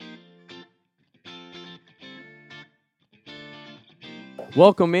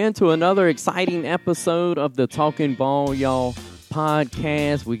Welcome into another exciting episode of the Talking Ball Y'all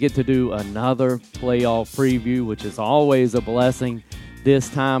podcast. We get to do another playoff preview, which is always a blessing this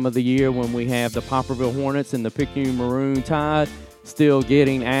time of the year when we have the Poplarville Hornets and the Picayune Maroon Tide still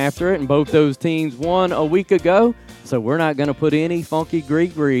getting after it. And both those teams won a week ago, so we're not going to put any funky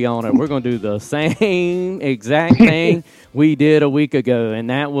Greek-gree on it. We're going to do the same exact thing we did a week ago, and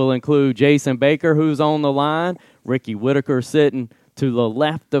that will include Jason Baker, who's on the line, Ricky Whitaker sitting to the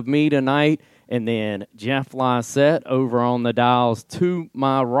left of me tonight, and then Jeff Lysette over on the dials to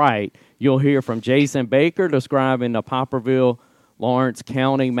my right. You'll hear from Jason Baker describing the Poplarville-Lawrence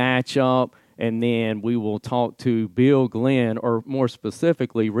County matchup, and then we will talk to Bill Glenn, or more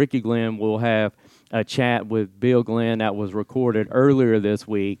specifically, Ricky Glenn will have a chat with Bill Glenn that was recorded earlier this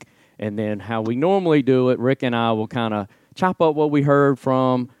week. And then how we normally do it, Rick and I will kind of chop up what we heard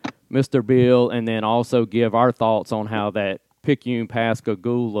from Mr. Bill and then also give our thoughts on how that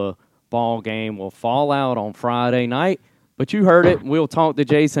Picayune-Pascagoula ball game will fall out on Friday night. But you heard it. We'll talk to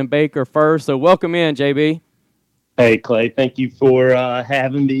Jason Baker first. So welcome in, JB. Hey, Clay. Thank you for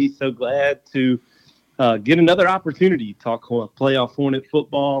having me. So glad to get another opportunity to talk playoff Hornet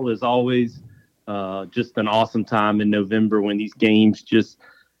football. Is always just an awesome time in November when these games just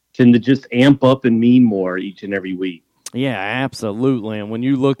tend to just amp up and mean more each and every week. Yeah, absolutely. And when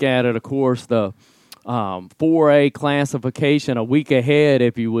you look at it, of course, the 4A classification a week ahead,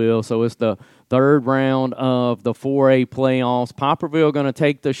 if you will. So it's the third round of the 4A playoffs. Poplarville going to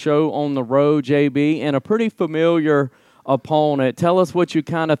take the show on the road, JB, and a pretty familiar opponent. Tell us what you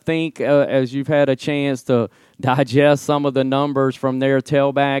kind of think as you've had a chance to digest some of the numbers from their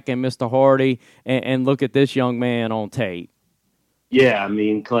tailback and Mr. Hardy and look at this young man on tape. Yeah, I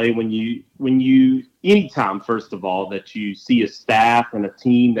mean, Clay, when you anytime, first of all, that you see a staff and a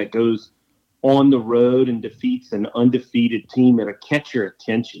team that goes on the road and defeats an undefeated team, it'll catch your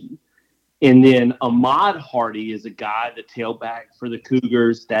attention. And then Ahmad Hardy is a guy, the tailback for the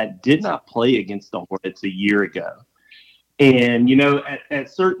Cougars, that did not play against the Hornets a year ago. And, you know, at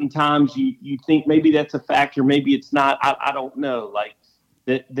certain times you think maybe that's a factor, maybe it's not. I don't know. Like,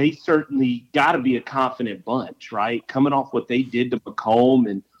 that they certainly got to be a confident bunch, right? Coming off what they did to Macomb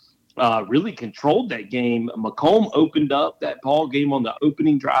and really controlled that game. Macomb opened up that ball game on the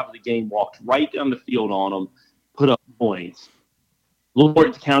opening drive of the game, walked right down the field on them, put up points.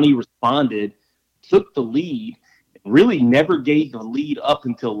 Lawrence County responded, took the lead, and really never gave the lead up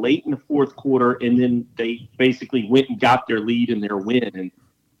until late in the fourth quarter, and then they basically went and got their lead and their win. And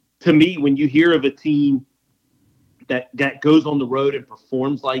to me, when you hear of a team that goes on the road and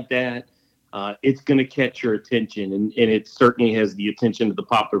performs like that, it's going to catch your attention, and it certainly has the attention of the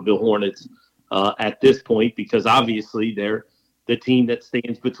Poplarville Hornets at this point, because obviously they're the team that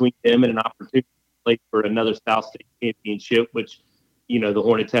stands between them and an opportunity to play for another South State championship, which, you know, the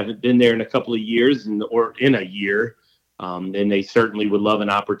Hornets haven't been there in a couple of years or in a year, and they certainly would love an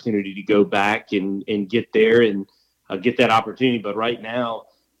opportunity to go back and get there and get that opportunity. But right now,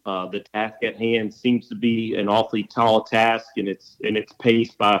 the task at hand seems to be an awfully tall task, and it's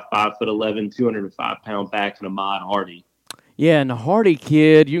paced by a 5'11", 205-pound back and Ahmad Hardy. Yeah, and the Hardy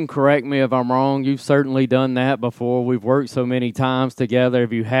kid, you can correct me if I'm wrong. You've certainly done that before. We've worked so many times together.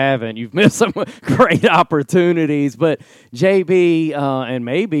 If you haven't, you've missed some great opportunities. But JB and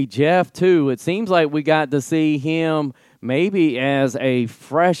maybe Jeff too, it seems like we got to see him maybe as a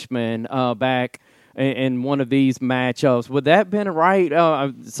freshman back in one of these matchups. Would that have been right?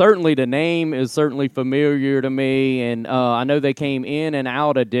 Certainly the name is certainly familiar to me, and I know they came in and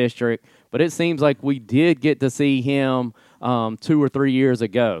out of district, but it seems like we did get to see him 2 or 3 years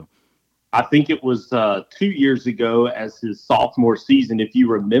ago. I think it was 2 years ago as his sophomore season. If you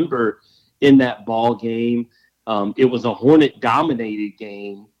remember in that ball game, it was a Hornet-dominated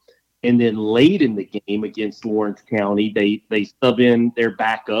game. And then late in the game against Lawrence County, they sub in their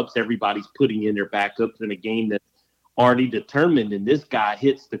backups. Everybody's putting in their backups in a game that's already determined. And this guy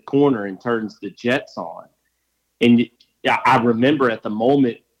hits the corner and turns the Jets on. And I remember at the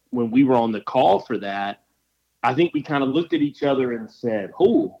moment when we were on the call for that, I think we kind of looked at each other and said,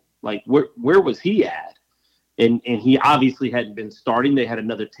 "Oh, like where was he at?" And he obviously hadn't been starting. They had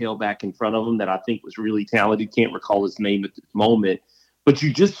another tailback in front of him that I think was really talented. Can't recall his name at this moment. But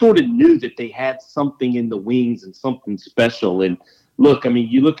you just sort of knew that they had something in the wings and something special. And look, I mean,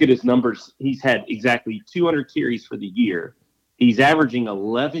 you look at his numbers. He's had exactly 200 carries for the year. He's averaging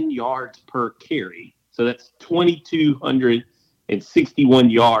 11 yards per carry. So that's 2,261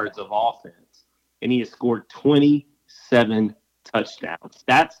 yards of offense. And he has scored 27 touchdowns.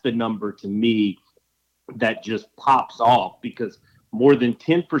 That's the number to me that just pops off, because more than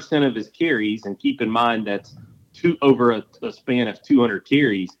 10% of his carries, and keep in mind that's over a span of 200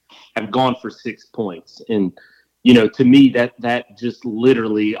 carries have gone for 6 points. And, to me, that just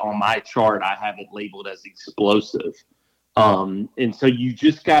literally on my chart, I have it labeled as explosive. And so you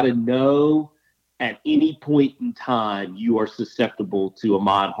just got to know at any point in time you are susceptible to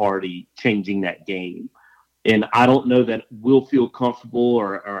Ahmad Hardy changing that game. And I don't know that we'll feel comfortable,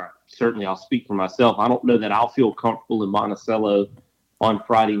 or certainly I'll speak for myself. I don't know that I'll feel comfortable in Monticello on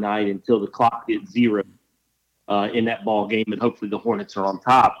Friday night until the clock hits zero in that ball game, and hopefully the Hornets are on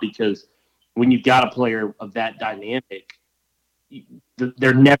top, because when you've got a player of that dynamic,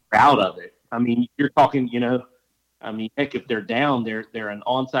 they're never out of it. I mean, you're talking, heck, if they're down, they're an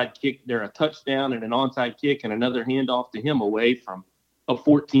onside kick, they're a touchdown and an onside kick and another handoff to him away from a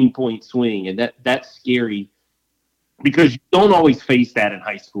 14-point swing. And that's scary, because you don't always face that in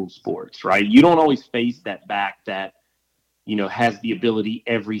high school sports, right? You don't always face that back that, has the ability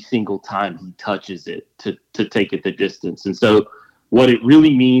every single time he touches it to take it the distance. And so what it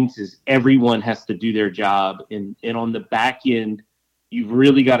really means is everyone has to do their job. And on the back end, you've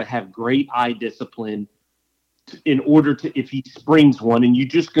really got to have great eye discipline in order to, if he springs one and you're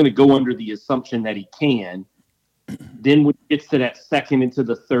just going to go under the assumption that he can, then when it gets to that second into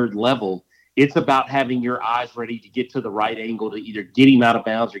the third level, it's about having your eyes ready to get to the right angle to either get him out of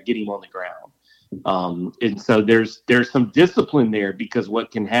bounds or get him on the ground. And so there's some discipline there, because what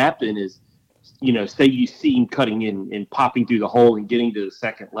can happen is, say you see him cutting in and popping through the hole and getting to the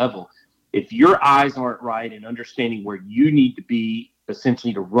second level. If your eyes aren't right and understanding where you need to be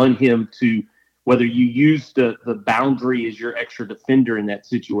essentially to run him to, whether you use the boundary as your extra defender in that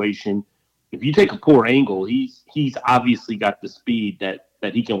situation, if you take a poor angle, he's obviously got the speed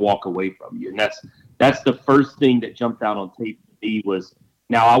that he can walk away from you. And that's the first thing that jumped out on tape to me was,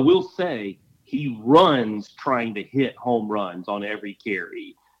 now I will say, he runs trying to hit home runs on every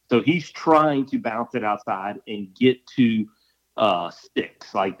carry. So he's trying to bounce it outside and get to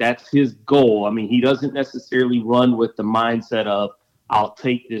sticks. Like, that's his goal. I mean, he doesn't necessarily run with the mindset of, I'll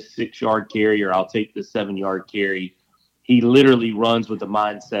take this 6-yard carry or I'll take this 7-yard carry. He literally runs with the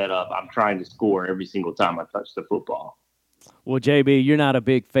mindset of, I'm trying to score every single time I touch the football. Well, JB, you're not a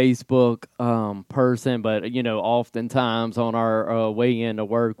big Facebook person, but, oftentimes on our way into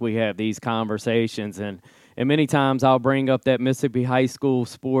work, we have these conversations. And many times I'll bring up that Mississippi High School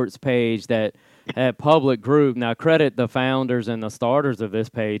sports page, that public group. Now, credit the founders and the starters of this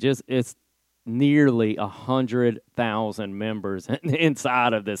page. It's nearly 100,000 members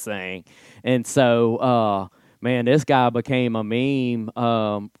inside of this thing. And so, man, this guy became a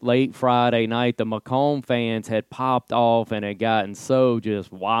meme late Friday night. The Macomb fans had popped off and had gotten so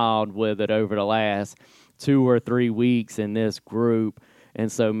just wild with it over the last 2 or 3 weeks in this group. And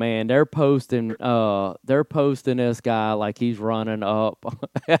so, man, they're posting this guy like he's running up.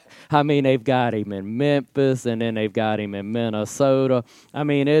 I mean, they've got him in Memphis, and then they've got him in Minnesota. I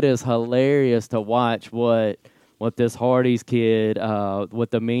mean, it is hilarious to watch what this Hardy's kid, with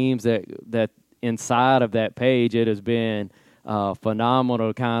the memes that inside of that page. It has been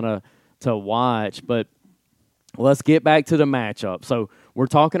phenomenal kind of to watch. But let's get back to the matchup. So we're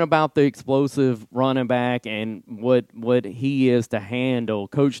talking about the explosive running back and what he is to handle.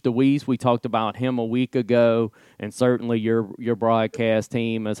 Coach DeWeese, we talked about him a week ago, and certainly your broadcast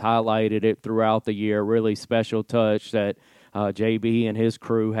team has highlighted it throughout the year. Really special touch that JB and his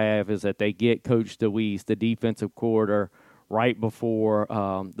crew have is that they get Coach DeWeese, the defensive coordinator, right before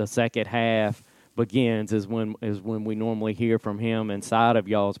the second half begins is when we normally hear from him inside of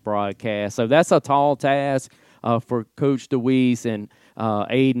y'all's broadcast. So that's a tall task for Coach DeWeese and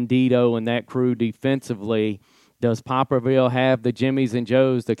Aiden Dito and that crew defensively. Does Poplarville have the Jimmies and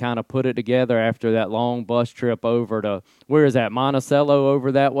Joes to kind of put it together after that long bus trip over to, where is that, Monticello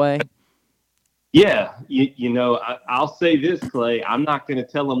over that way? Yeah, I'll say this, Clay. I'm not going to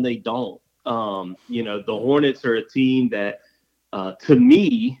tell them they don't. The Hornets are a team that, to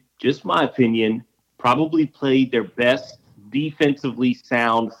me, just my opinion, probably played their best defensively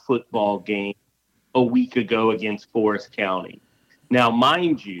sound football game a week ago against Forest County. Now,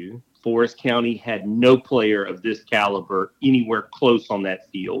 mind you, Forest County had no player of this caliber anywhere close on that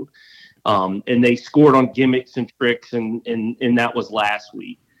field. And they scored on gimmicks and tricks, and that was last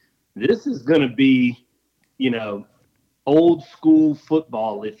week. This is going to be, old school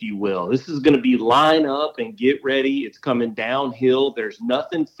football, if you will. This is going to be line up and get ready. It's coming downhill. There's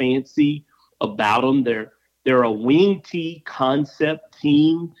nothing fancy about them. They're a wing tee concept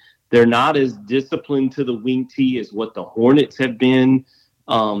team. They're not as disciplined to the wing tee as what the Hornets have been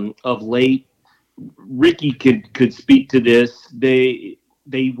of late. Ricky could speak to this. They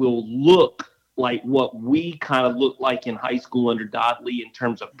will look like what we kind of looked like in high school under Dodley in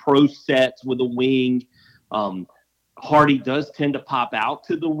terms of pro sets with a wing. Hardy does tend to pop out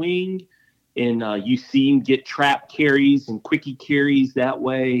to the wing, and you see him get trap carries and quickie carries that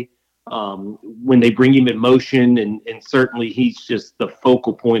way when they bring him in motion, and certainly he's just the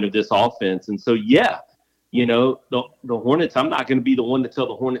focal point of this offense. And so, yeah, the Hornets, I'm not going to be the one to tell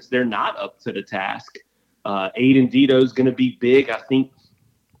the Hornets they're not up to the task. Aiden Vito is going to be big. I think,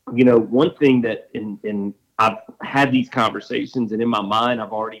 one thing that in I've had these conversations, and in my mind,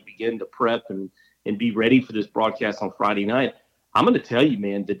 I've already begun to prep and be ready for this broadcast on Friday night. I'm going to tell you,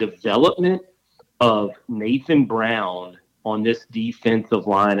 man, the development of Nathan Brown on this defensive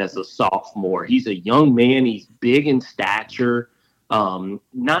line as a sophomore. He's a young man. He's big in stature,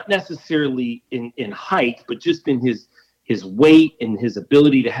 not necessarily in height, but just in his weight and his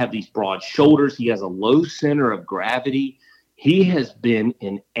ability to have these broad shoulders. He has a low center of gravity. He has been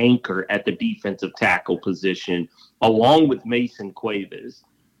an anchor at the defensive tackle position, along with Mason Cuevas.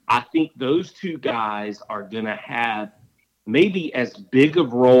 I think those two guys are going to have maybe as big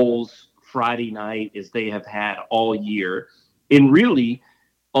of roles Friday night as they have had all year. And really,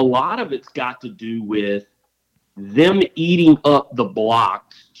 a lot of it's got to do with them eating up the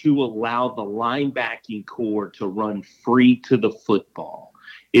blocks to allow the linebacking core to run free to the football.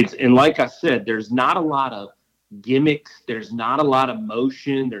 And like I said, there's not a lot of gimmicks. There's not a lot of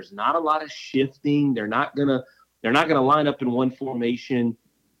motion. There's not a lot of shifting. They're not gonna line up in one formation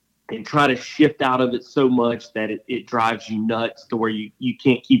and try to shift out of it so much that it drives you nuts to where you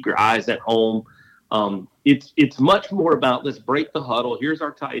can't keep your eyes at home. It's much more about, let's break the huddle. Here's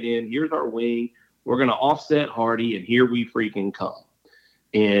our tight end. Here's our wing. We're going to offset Hardy, and here we freaking come.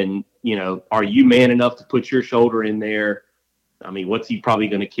 And, are you man enough to put your shoulder in there? I mean, what's he probably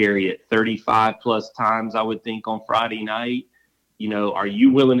going to carry it 35 plus times, I would think, on Friday night? Are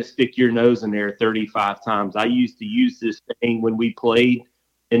you willing to stick your nose in there 35 times? I used to use this thing when we played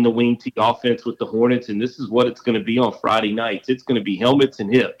in the wing T offense with the Hornets, and this is what it's going to be on Friday nights. It's going to be helmets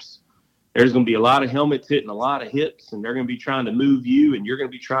and hips. There's going to be a lot of helmets hitting a lot of hips, and they're going to be trying to move you, and you're going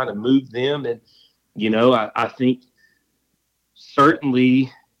to be trying to move them. And, I think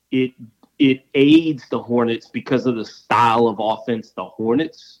certainly it aids the Hornets because of the style of offense the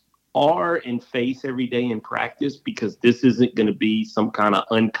Hornets are and face every day in practice, because this isn't going to be some kind of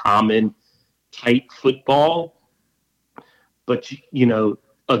uncommon tight football. But,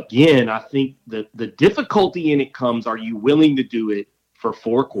 again, I think the difficulty in it comes, are you willing to do it for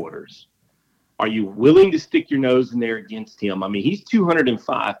 4 quarters? Are you willing to stick your nose in there against him? I mean, he's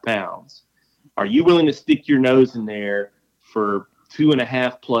 205 pounds. Are you willing to stick your nose in there for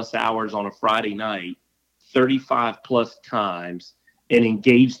 2.5 plus hours on a Friday night, 35 plus times, and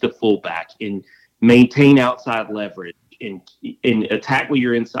engage the fullback and maintain outside leverage and attack with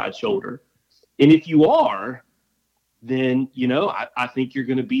your inside shoulder? And if you are, then, I think you're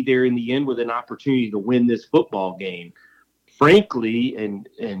going to be there in the end with an opportunity to win this football game. Frankly, and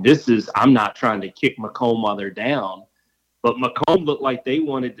this is, I'm not trying to kick Macomb while they're down, but Macomb looked like they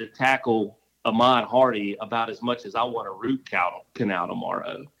wanted to tackle Ahmad Hardy about as much as I want a root canal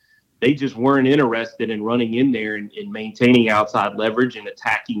tomorrow. They just weren't interested in running in there and maintaining outside leverage and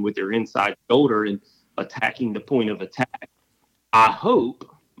attacking with their inside shoulder and attacking the point of attack. My hope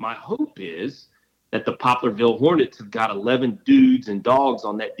is that the Poplarville Hornets have got 11 dudes and dogs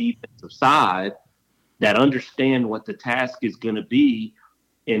on that defensive side that understand what the task is going to be,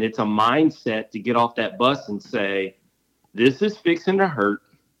 and it's a mindset to get off that bus and say, this is fixing to hurt.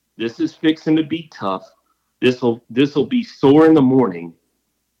 This is fixing to be tough. This will be sore in the morning,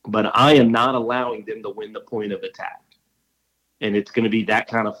 but I am not allowing them to win the point of attack. And it's going to be that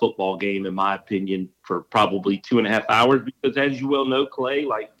kind of football game, in my opinion, for probably 2.5 hours, because as you well know, Clay,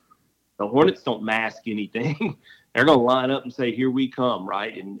 like, the Hornets don't mask anything. They're going to line up and say, here we come,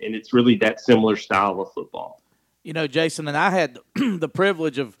 right? And it's really that similar style of football. Jason, and I had the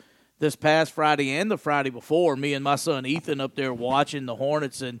privilege of this past Friday and the Friday before, me and my son Ethan up there watching the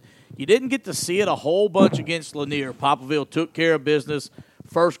Hornets, and you didn't get to see it a whole bunch against Lanier. Poplarville took care of business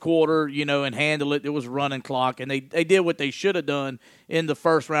first quarter, and handled it. There was a running clock, and they did what they should have done in the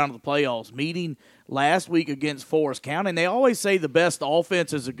first round of the playoffs, meeting last week against Forest County. And they always say the best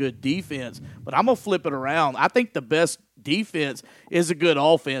offense is a good defense, but I'm going to flip it around. I think the best defense is a good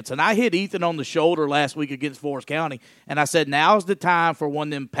offense. And I hit Ethan on the shoulder last week against Forest County, and I said, now's the time for one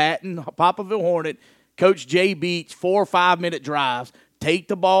of them Patton, Poplarville Hornet, Coach Jay Beach, 4 or 5 minute drives, take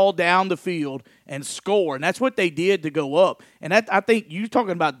the ball down the field and score. And that's what they did to go up. And I think you're talking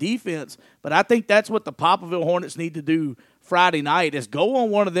about defense, but I think that's what the Poplarville Hornets need to do Friday night, is go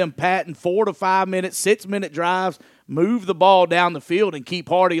on one of them Patton 4 to 5 minute, 6 minute drives, move the ball down the field and keep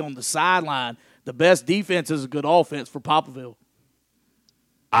Hardy on the sideline. The best defense is a good offense for Poplarville.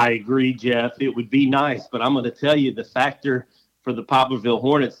 I agree, Jeff. It would be nice, but I'm going to tell you the factor for the Poplarville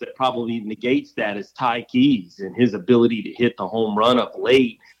Hornets that probably negates that is Ty Keys and his ability to hit the home run up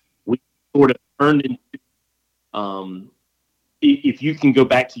late. We sort of turned into, if you can go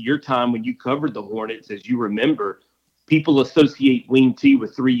back to your time when you covered the Hornets, as you remember, people associate Wing T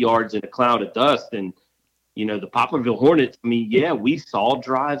with 3 yards in a cloud of dust. And, the Poplarville Hornets, I mean, yeah, we saw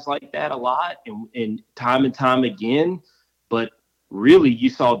drives like that a lot and time again, but really you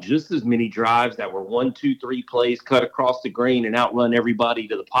saw just as many drives that were 1, 2, 3 plays cut across the grain and outrun everybody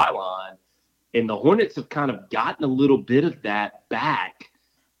to the pylon. And the Hornets have kind of gotten a little bit of that back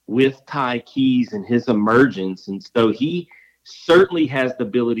with Ty Keys and his emergence. And so he certainly has the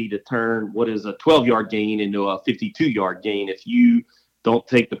ability to turn what is a 12-yard gain into a 52-yard gain if you don't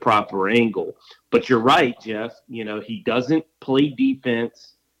take the proper angle. But you're right, Jeff. He doesn't play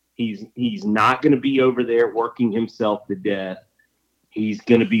defense. He's not going to be over there working himself to death. He's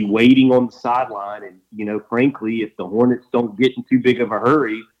going to be waiting on the sideline. And, frankly, if the Hornets don't get in too big of a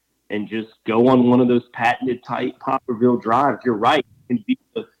hurry and just go on one of those patented tight Poplarville drives, you're right. It can be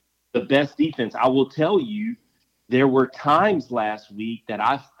the best defense. I will tell you, there were times last week that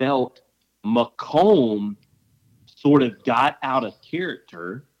I felt McComb sort of got out of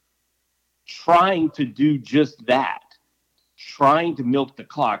character trying to do just that, trying to milk the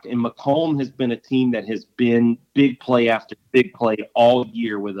clock. And McComb has been a team that has been big play after big play all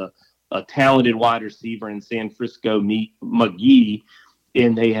year with a talented wide receiver in San Francisco McGee,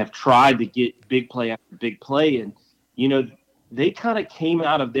 and they have tried to get big play after big play. And, they kind of came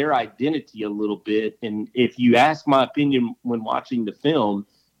out of their identity a little bit. And if you ask my opinion when watching the film,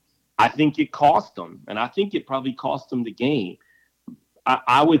 I think it cost them. And I think it probably cost them the game.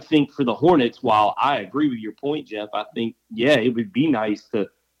 I would think for the Hornets, while I agree with your point, Jeff, I think, yeah, it would be nice to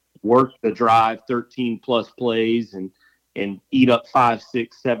work the drive 13-plus plays and eat up 5,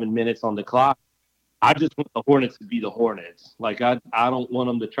 6, 7 minutes on the clock. I just want the Hornets to be the Hornets. Like, I don't want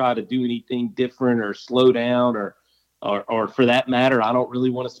them to try to do anything different or slow down or for that matter, I don't really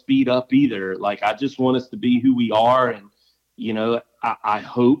want to speed up either. Like, I just want us to be who we are. And, I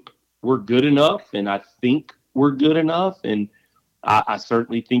hope we're good enough, and I think we're good enough. And I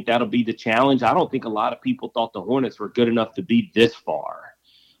certainly think that'll be the challenge. I don't think a lot of people thought the Hornets were good enough to be this far.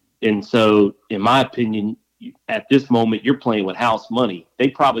 And so, in my opinion, at this moment, you're playing with house money. They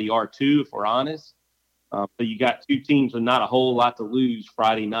probably are too, if we're honest. But you got two teams with not a whole lot to lose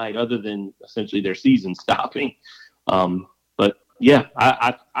Friday night other than essentially their season stopping. But yeah,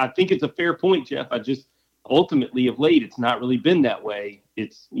 I think it's a fair point, Jeff. I just ultimately of late, it's not really been that way.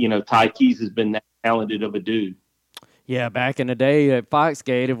 It's, Ty Keys has been that talented of a dude. Yeah, back in the day at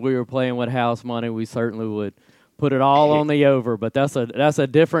Foxgate, if we were playing with house money, we certainly would put it all on the over. But that's a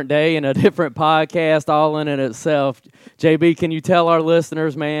different day and a different podcast all in itself. JB, can you tell our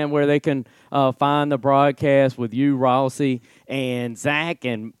listeners, man, where they can find the broadcast with you, Rossi, and Zach?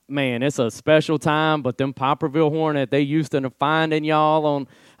 And, man, it's a special time, but them Poplarville Hornet, they used to finding y'all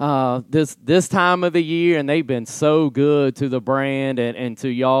on this time of the year, and they've been so good to the brand and to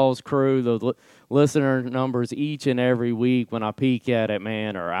y'all's crew. The listener numbers each and every week when I peek at it,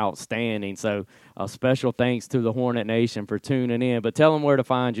 man, are outstanding. So a special thanks to the Hornet Nation for tuning in. But tell them where to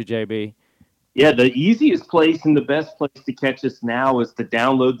find you, JB. Yeah, the easiest place and the best place to catch us now is to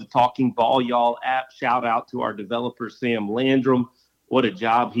download the Talking Ball Y'all app. Shout out to our developer, Sam Landrum. What a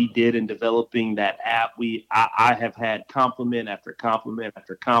job he did in developing that app. I have had compliment after compliment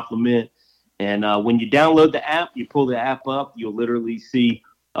after compliment. And when you download the app, you pull the app up, you'll literally see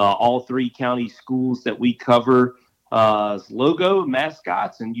all 3 county schools that we cover logo,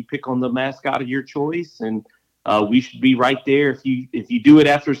 mascots, and you pick on the mascot of your choice. And we should be right there. If you do it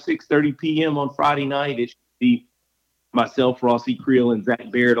after 6:30 p.m. on Friday night, it should be myself, Rossi Creel, and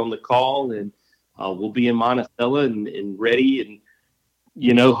Zach Barrett on the call, and we'll be in Monticello and ready,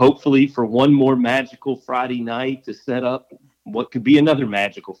 and hopefully for one more magical Friday night to set up what could be another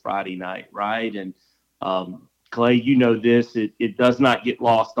magical Friday night, right? And Clay, this, it does not get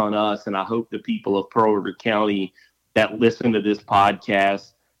lost on us, and I hope the people of Pearl River County that listen to this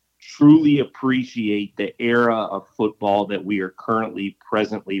podcast truly appreciate the era of football that we are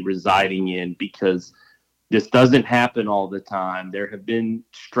presently residing in, because this doesn't happen all the time. There have been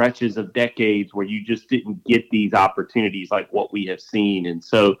stretches of decades where you just didn't get these opportunities like what we have seen. And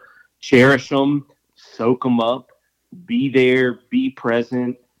so cherish them, soak them up, be there, be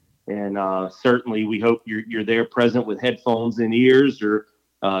present. And certainly we hope you're there present with headphones in ears or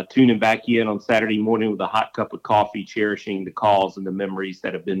tuning back in on Saturday morning with a hot cup of coffee, cherishing the calls and the memories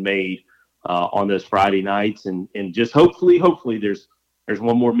that have been made on those Friday nights. And just hopefully there's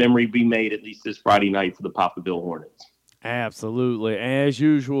one more memory be made at least this Friday night for the Poplarville Hornets. Absolutely. As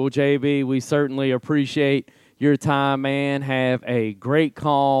usual, JB, we certainly appreciate your time, man. Have a great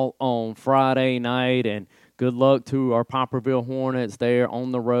call on Friday night, and good luck to our Poplarville Hornets there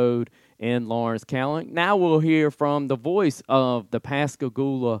on the road in Lawrence County. Now we'll hear from the voice of the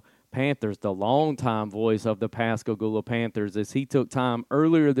Pascagoula Panthers, the longtime voice of the Pascagoula Panthers, as he took time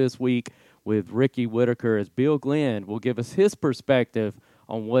earlier this week with Ricky Whitaker, as Bill Glenn will give us his perspective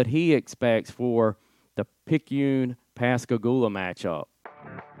on what he expects for the Picayune Pascagoula matchup.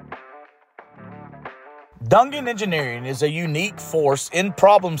 Dungan Engineering is a unique force in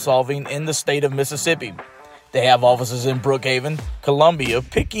problem solving in the state of Mississippi. They have offices in Brookhaven, Columbia,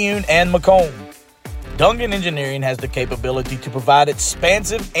 Picayune, and Macomb. Dungan Engineering has the capability to provide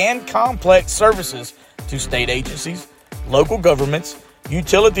expansive and complex services to state agencies, local governments,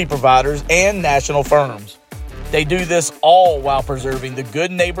 utility providers, and national firms. They do this all while preserving the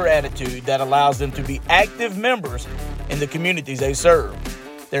good neighbor attitude that allows them to be active members in the communities they serve.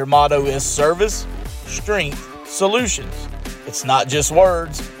 Their motto is service, strength, solutions. It's not just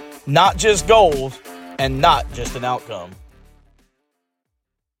words, not just goals, and not just an outcome.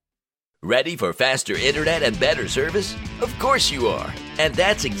 Ready for faster internet and better service? Of course you are. And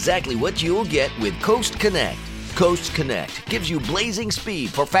that's exactly what you'll get with Coast Connect. Coast Connect gives you blazing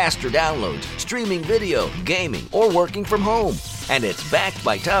speed for faster downloads, streaming video, gaming, or working from home. And it's backed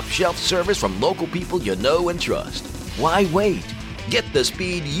by top-shelf service from local people you know and trust. Why wait? Get the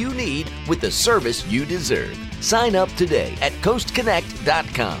speed you need with the service you deserve. Sign up today at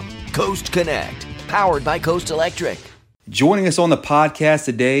coastconnect.com. Coast Connect, powered by Coast Electric. Joining us on the podcast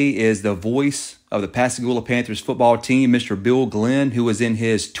today is the voice of the Pascagoula Panthers football team, Mr. Bill Glenn, who is in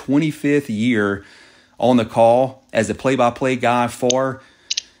his 25th year on the call as a play-by-play guy for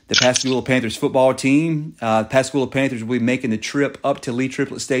the Pascagoula Panthers football team. Pascagoula Panthers will be making the trip up to Lee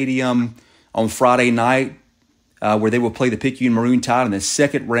Triplett Stadium on Friday night, where they will play the Picayune Maroon Tide in the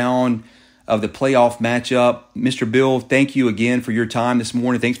second round of the playoff matchup. Mr. Bill, thank you again for your time this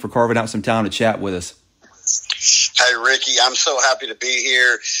morning. Thanks for carving out some time to chat with us. Hey, Ricky, I'm so happy to be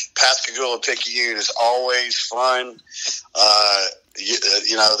here. Pascagoula Picayune is always fun.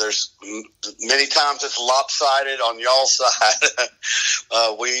 You know, there's many times it's lopsided on y'all's side.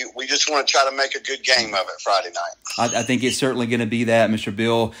 We just want to try to make a good game of it Friday night. I think it's certainly going to be that, Mr.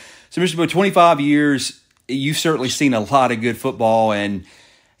 Bill. So, Mr. Bill, 25 years, you've certainly seen a lot of good football. And,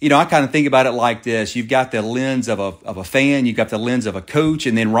 you know, I kind of think about it like this. You've got the lens of a fan, you've got the lens of a coach,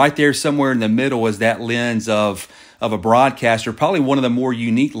 and then right there somewhere in the middle is that lens of a broadcaster. Probably one of the more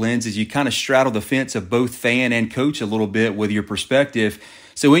unique lenses. You kind of straddle the fence of both fan and coach a little bit with your perspective.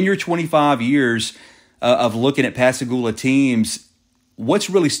 So in your 25 years of looking at Pascagoula teams, what's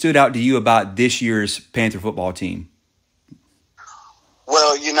really stood out to you about this year's Panther football team?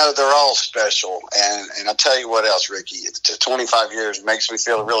 Well, you know, they're all special. And I'll tell you what else, Ricky. 25 years makes me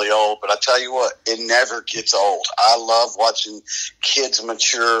feel really old, but I tell you what, it never gets old. I love watching kids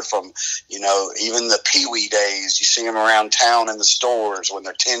mature from, you know, even the peewee days. You see them around town in the stores when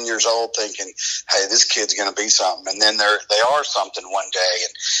they're 10 years old thinking, hey, this kid's going to be something. And then they are something one day.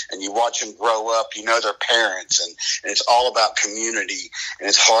 And you watch them grow up, you know, their parents. And it's all about community. And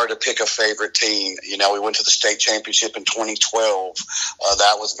it's hard to pick a favorite team. You know, we went to the state championship in 2012.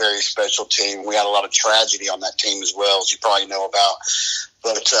 That was a very special team. We had a lot of tragedy on that team as well, as you probably know about.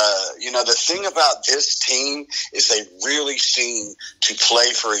 But, you know, the thing about this team is they really seem to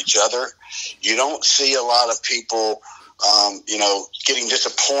play for each other. You don't see a lot of people, you know, getting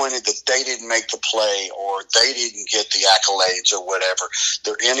disappointed that they didn't make the play or they didn't get the accolades or whatever.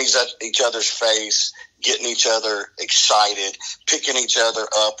 They're in each other's face, getting each other excited, picking each other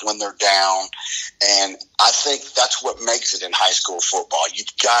up when they're down. And I think that's what makes it in high school football.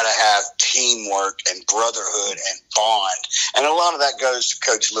 You've got to have teamwork and brotherhood and bond. And a lot of that goes to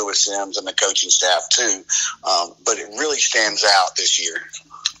Coach Lewis Sims and the coaching staff too. But it really stands out this year.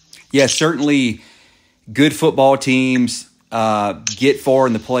 Yeah, certainly good football teams get far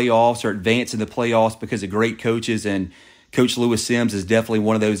in the playoffs or advance in the playoffs because of great coaches, and Coach Lewis Sims is definitely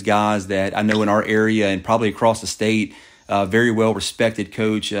one of those guys that I know in our area and probably across the state, very well respected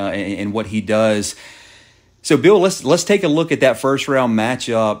coach in what he does. So, Bill, let's take a look at that first round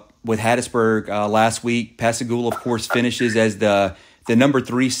matchup with Hattiesburg last week. Pascagoula, of course, finishes as the number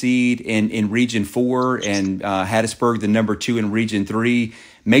 3 seed in Region 4, and Hattiesburg the number 2 in Region 3.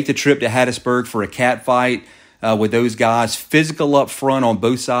 Make the trip to Hattiesburg for a cat fight with those guys. Physical up front on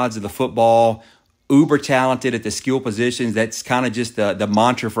both sides of the football. Uber talented at the skill positions. That's kind of just the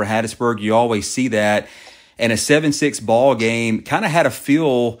mantra for Hattiesburg. You always see that. And a 7-6 ball game kind of had a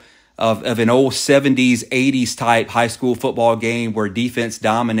feel of an old 70s, 80s type high school football game where defense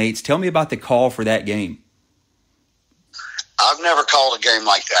dominates. Tell me about the call for that game. I've never called a game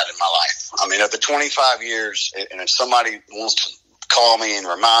like that in my life. I mean, of the 25 years, and if somebody wants to call me and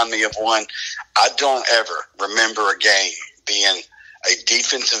remind me of one, I don't ever remember a game being a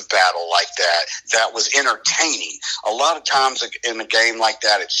defensive battle like that was entertaining. A lot of times in a game like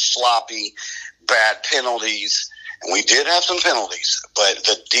that, it's sloppy, bad penalties. And we did have some penalties, but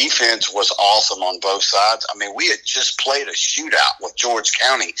the defense was awesome on both sides. I mean, we had just played a shootout with George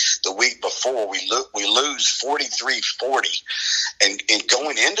County the week before. We lose 43-40. And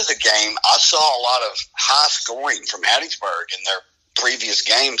going into the game, I saw a lot of high scoring from Hattiesburg in their previous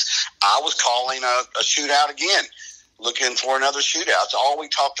games. I was calling a shootout again, looking for another shootout. That's all we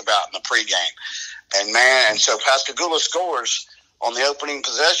talked about in the pregame. And so Pascagoula scores on the opening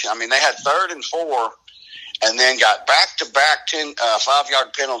possession. I mean, they had 3rd and 4. And then got back-to-back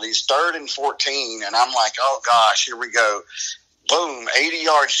 5-yard penalties, 3rd and 14. And I'm like, oh, gosh, here we go. Boom,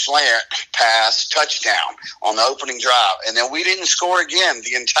 80-yard slant pass, touchdown on the opening drive. And then we didn't score again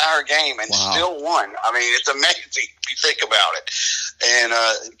the entire game and still won. I mean, it's amazing if you think about it. And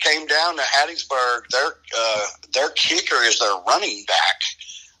it came down to Hattiesburg. Their kicker is their running back,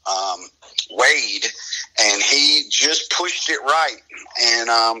 Wade, and he just pushed it right, and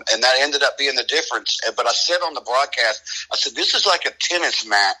that ended up being the difference. But I said on the broadcast, I said, this is like a tennis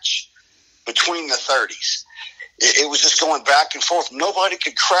match between the 30s. It was just going back and forth. Nobody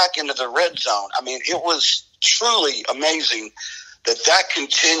could crack into the red zone. I mean, it was truly amazing that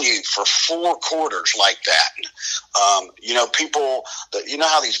continued for 4 quarters like that. People, you know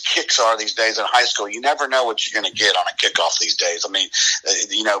how these kicks are these days in high school. You never know what you're going to get on a kickoff these days. I mean,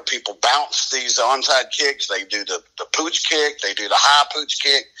 people bounce these onside kicks. They do the pooch kick. They do the high pooch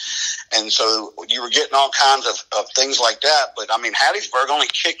kick. And so you were getting all kinds of things like that. But, I mean, Hattiesburg only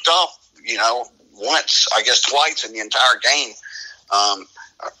kicked off, once, I guess twice in the entire game.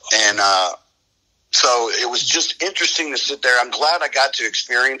 So it was just interesting to sit there. I'm glad I got to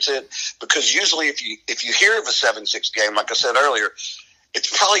experience it, because usually if you hear of a 7-6 game, like I said earlier,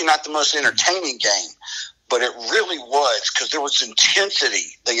 it's probably not the most entertaining game, but it really was, because there was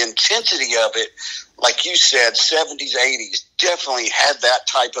intensity. The intensity of it, like you said, 70s, 80s, definitely had that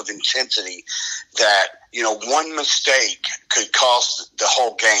type of intensity that, one mistake could cost the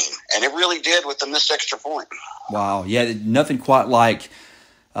whole game. And it really did with the missed extra point. Wow. Yeah, nothing quite like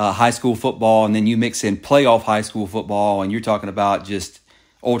high school football, and then you mix in playoff high school football, and you're talking about just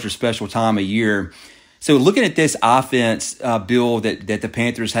ultra special time of year. So looking at this offense, Bill, that the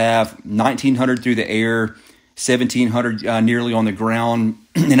Panthers have, 1,900 through the air, 1,700 nearly on the ground.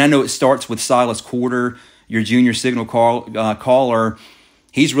 And I know it starts with Silas Quarter, your junior signal caller.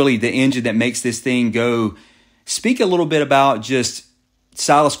 He's really the engine that makes this thing go. Speak a little bit about just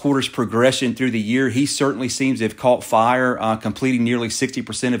Silas Quarter's progression through the year. He certainly seems to have caught fire, completing nearly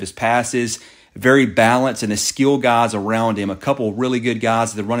 60% of his passes, very balanced, and the skill guys around him, a couple really good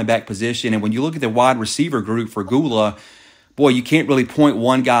guys at the running back position. And when you look at the wide receiver group for Gula, boy, you can't really point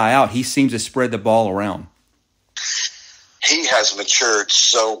one guy out. He seems to spread the ball around. He has matured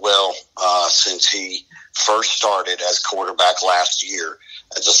so well since he first started as quarterback last year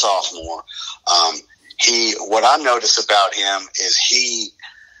as a sophomore. What I noticed about him is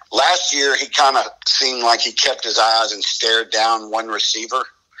last year he kind of seemed like he kept his eyes and stared down one receiver,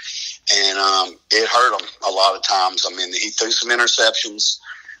 and it hurt him a lot of times. I mean, he threw some interceptions,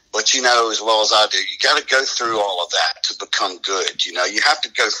 but as well as I do, you got to go through all of that to become good. You have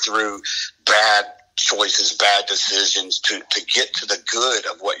to go through bad choices, bad decisions to get to the good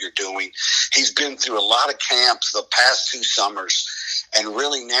of what you're doing. He's been through a lot of camps the past 2 summers, and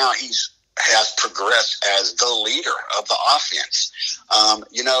really now has progressed as the leader of the offense.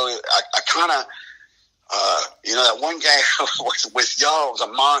 I kind of, that one game with y'all was a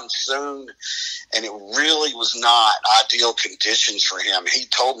monsoon, and it really was not ideal conditions for him. He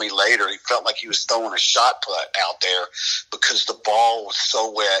told me later he felt like he was throwing a shot put out there because the ball was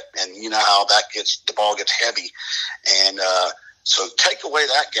so wet, and you know how the ball gets heavy. And so take away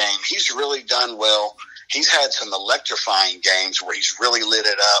that game, he's really done well. He's had some electrifying games where he's really lit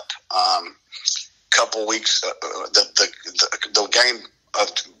it up. Couple weeks, the game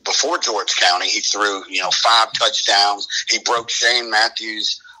before George County, he threw 5 touchdowns. He broke Shane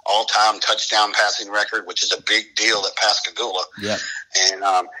Matthews' all-time touchdown passing record, which is a big deal at Pascagoula. Yeah,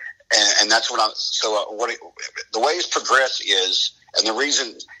 and that's the way he's progressed is, and the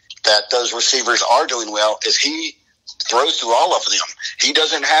reason that those receivers are doing well is he throws to all of them. He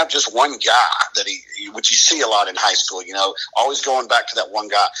doesn't have just one guy which you see a lot in high school, always going back to that one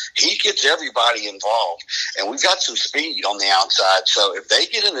guy. He gets everybody involved, and we've got some speed on the outside. So if they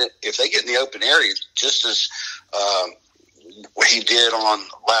get in the open area, just as he did on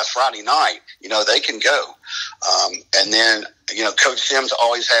last Friday night, they can go. And then, Coach Sims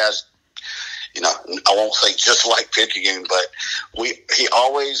always has, I won't say just like Picayune, but he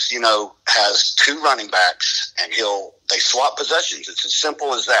always, has two running backs, and they swap possessions. It's as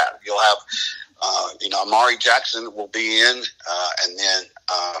simple as that. You'll have, Amari Jackson will be in, and then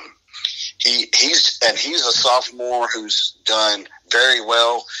he's a sophomore who's done very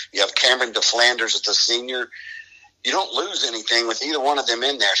well. You have Cameron DeFlanders as the senior. You don't lose anything with either one of them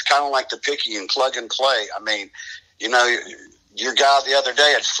in there. It's kind of like the Picayune plug and play. I mean, your guy the other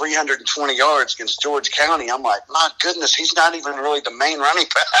day had 320 yards against George County. I'm like, my goodness, he's not even really the main running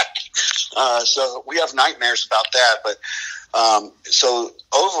back. So we have nightmares about that. But so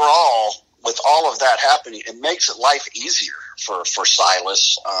overall, with all of that happening, it makes it life easier for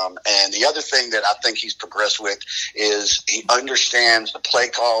Silas. And the other thing that I think he's progressed with is he understands the play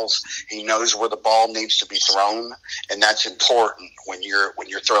calls. He knows where the ball needs to be thrown, and that's important when you're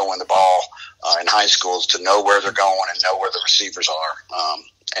throwing the ball in high school, is to know where they're going and know where the receivers are.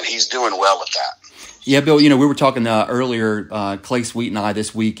 And he's doing well at that. Yeah, Bill, we were talking earlier, Clay Sweet and I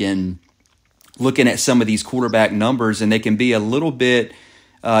this week, and looking at some of these quarterback numbers, and they can be a little bit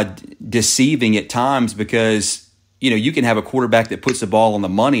deceiving at times, because you can have a quarterback that puts the ball on the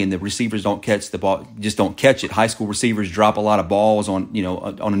money and the receivers don't catch the ball, just don't catch it. High school receivers drop a lot of balls on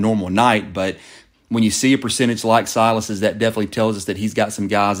a normal night, but when you see a percentage like Silas's, that definitely tells us that he's got some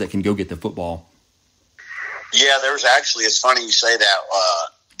guys that can go get the football. Yeah, it's funny you say that.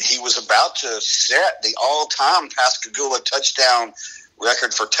 He was about to set the all-time Pascagoula touchdown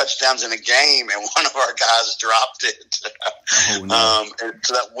record for touchdowns in a game, and one of our guys dropped it. Oh, no. And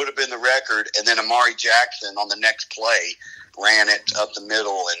so that would have been the record. And then Amari Jackson on the next play ran it up the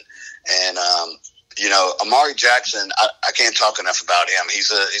middle. And Amari Jackson, I can't talk enough about him. He's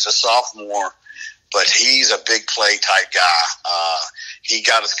a sophomore, but he's a big play type guy. He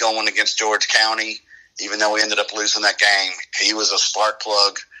got us going against George County, even though we ended up losing that game. He was a spark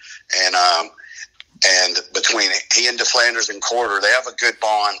plug. And between he and DeFlanders and Quarter, they have a good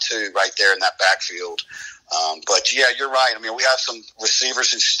bond, too, right there in that backfield. But, yeah, you're right. I mean, we have some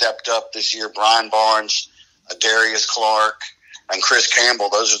receivers who stepped up this year. Brian Barnes, Darius Clark, and Chris Campbell.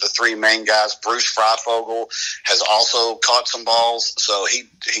 Those are the three main guys. Bruce Freifogel has also caught some balls. So he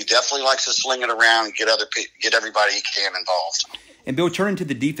definitely likes to sling it around and get everybody he can involved. And, Bill, turning to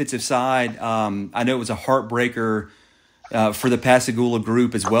the defensive side, I know it was a heartbreaker for the Pascagoula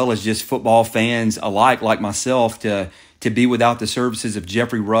group, as well as just football fans alike, like myself, to be without the services of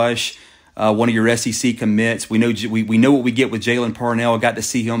Jeffrey Rush, one of your SEC commits. We know what we get with Jalen Parnell. I got to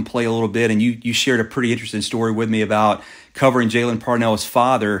see him play a little bit, and you shared a pretty interesting story with me about covering Jalen Parnell's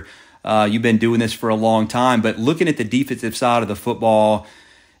father. You've been doing this for a long time, but looking at the defensive side of the football,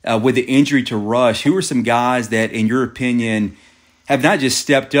 with the injury to Rush, who are some guys that, in your opinion, have not just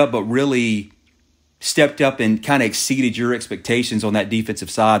stepped up, but really stepped up and kind of exceeded your expectations on that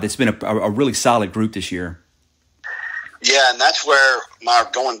defensive side? That's been a really solid group this year. Yeah, and that's where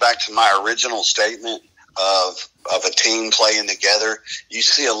going back to my original statement of a team playing together, you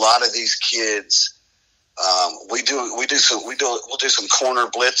see a lot of these kids. We'll do some corner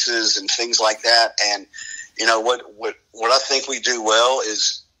blitzes and things like that, and what I think we do well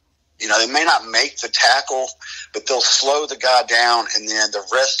is, they may not make the tackle, but they'll slow the guy down, and then the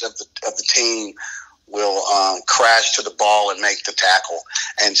rest of the team will crash to the ball and make the tackle.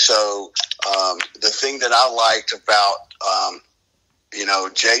 And so the thing that I liked about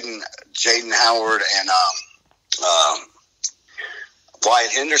Jaden Howard and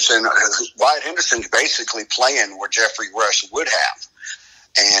Wyatt Henderson's basically playing where Jeffrey Rush would have.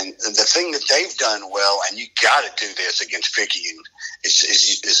 And the thing that they've done well, and you got to do this against Picayune,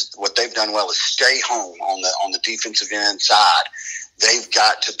 is what they've done well is stay home on the defensive end side. They've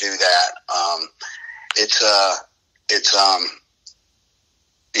got to do that. It's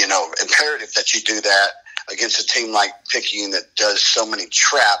imperative that you do that against a team like Picayune that does so many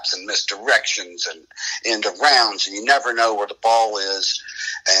traps and misdirections and end arounds, and you never know where the ball is.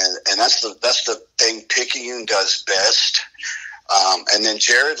 And that's the thing Picayune does best. And then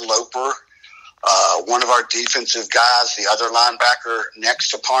Jared Loper, one of our defensive guys, the other linebacker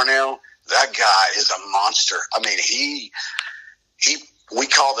next to Parnell, that guy is a monster. I mean, we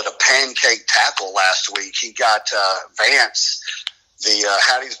called it a pancake tackle last week. He got Vance, the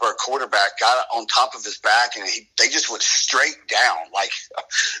Hattiesburg quarterback, got on top of his back, and they just went straight down like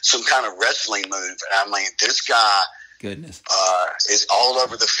some kind of wrestling move. And I mean, this guy is all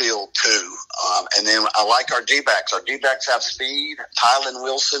over the field too. And then I like our D-backs. Our D-backs have speed. Tylen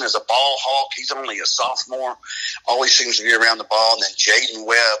Wilson is a ball hawk. He's only a sophomore. Always seems to be around the ball. And then Jaden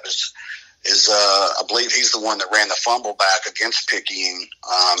Webb is I believe he's the one that ran the fumble back against Picayune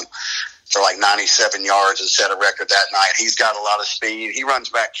for like 97 yards and set a record that night. He's got a lot of speed. He runs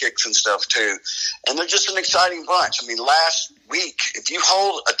back kicks and stuff too. And they're just an exciting bunch. I mean, last week, if you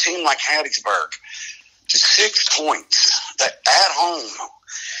hold a team like Hattiesburg to 6 points at home,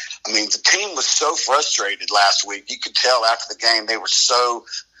 I mean, the team was so frustrated last week. You could tell after the game they were so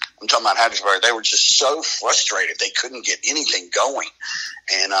 – I'm talking about Hattiesburg. They were just so frustrated. They couldn't get anything going.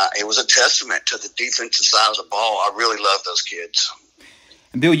 And it was a testament to the defensive side of the ball. I really love those kids.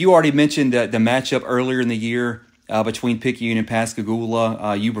 And Bill, you already mentioned the matchup earlier in the year between Picayune and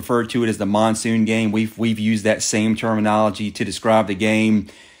Pascagoula. You referred to it as the monsoon game. We've used that same terminology to describe the game.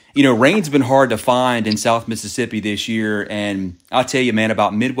 You know, rain's been hard to find in South Mississippi this year. And I'll tell you, man,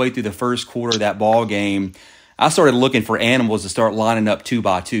 about midway through the first quarter of that ball game, I started looking for animals to start lining up 2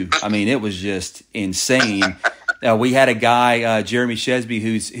 by 2. I mean, it was just insane. We had a guy, Jeremy Shesby,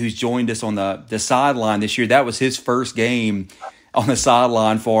 who's joined us on the sideline this year. That was his first game on the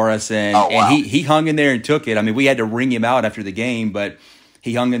sideline for us, and he hung in there and took it. I mean, we had to ring him out after the game, but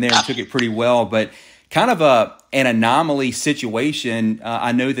he hung in there and took it pretty well. But kind of an anomaly situation.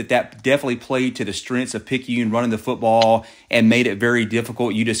 I know that definitely played to the strengths of Picayune running the football and made it very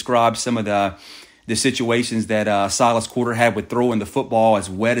difficult. You described some of the situations that Silas Quarter had with throwing the football as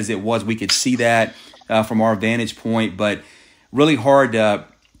wet as it was. We could see that from our vantage point, but really hard to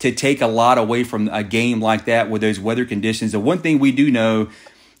take a lot away from a game like that with those weather conditions. The one thing we do know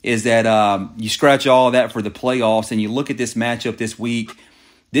is that you scratch all that for the playoffs and you look at this matchup this week.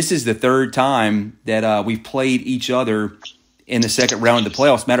 This is the third time that we've played each other in the second round of the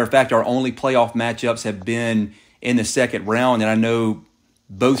playoffs. Matter of fact, our only playoff matchups have been in the second round, and I know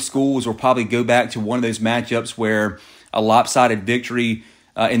both schools will probably go back to one of those matchups where a lopsided victory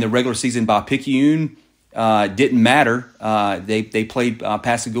in the regular season by Picayune didn't matter. They played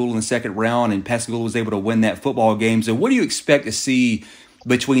Pascagoula in the second round, and Pascagoula was able to win that football game. So what do you expect to see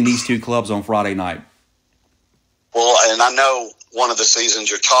between these two clubs on Friday night? Well, and I know one of the seasons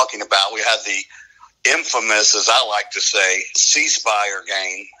you're talking about, we had the infamous, as I like to say, ceasefire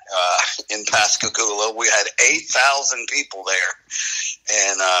game in Pascagoula. We had 8,000 people there,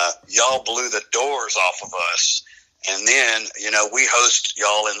 and y'all blew the doors off of us. And then, we host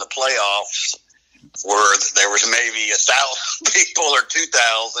y'all in the playoffs where there was maybe 1,000 people or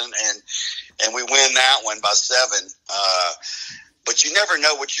 2,000, and we win that one by 7. But you never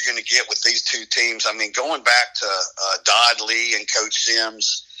know what you're going to get with these two teams. I mean, going back to Dodd Lee and Coach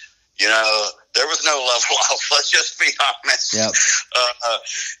Sims, there was no love lost. Let's just be honest. Yep.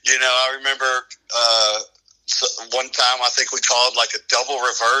 I remember one time I think we called like a double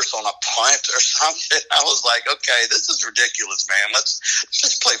reverse on a punt or something. I was like, okay, this is ridiculous, man. Let's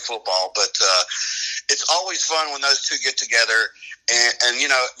just play football. But it's always fun when those two get together. And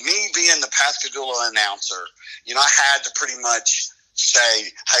me being the Pascagoula announcer, I had to pretty much say,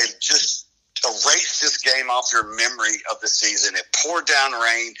 hey, just erase this game off your memory of the season. It poured down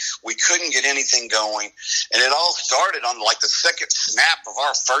rain. We couldn't get anything going. And it all started on like the second snap of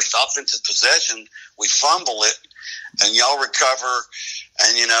our first offensive possession. We fumble it and y'all recover.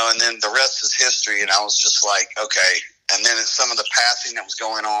 And, and then the rest is history. And I was just like, okay. And then some of the passing that was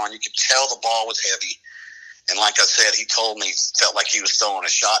going on, you could tell the ball was heavy. And like I said, he told me it felt like he was throwing a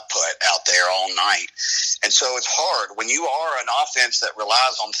shot put out there all night. And so it's hard when you are an offense that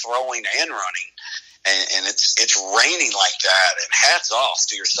relies on throwing and running, and it's raining like that. And hats off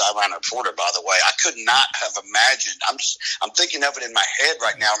to your sideline reporter, by the way. I could not have imagined. I'm thinking of it in my head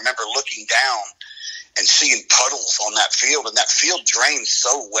right now. I remember looking down and seeing puddles on that field, and that field drains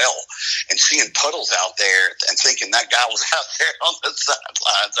so well, and seeing puddles out there and thinking that guy was out there on the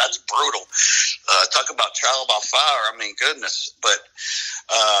sidelines. That's brutal. Talk about trial by fire. I mean, goodness. But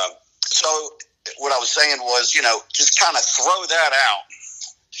so what I was saying was, just kind of throw that out,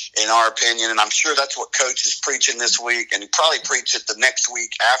 in our opinion, and I'm sure that's what Coach is preaching this week, and he probably preached it the next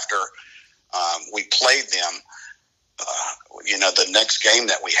week after we played them. The next game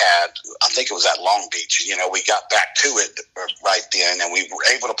that we had, I think it was at Long Beach, we got back to it right then and we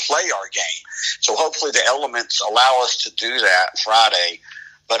were able to play our game. So hopefully the elements allow us to do that Friday,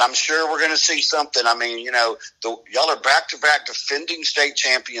 but I'm sure we're going to see something. I mean, y'all are back-to-back defending state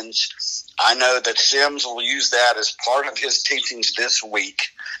champions. I know that Sims will use that as part of his teachings this week.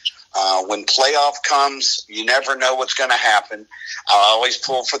 When playoff comes, you never know what's going to happen. I always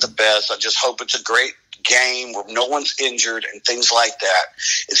pull for the best. I just hope it's a great game where no one's injured and things like that.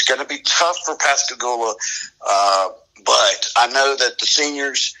 It's going to be tough for Pascagoula, but I know that the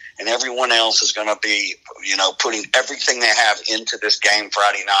seniors and everyone else is going to be, putting everything they have into this game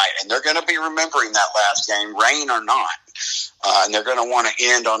Friday night. And they're going to be remembering that last game, rain or not. And they're going to want to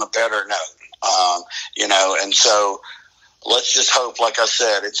end on a better note, and so let's just hope, like I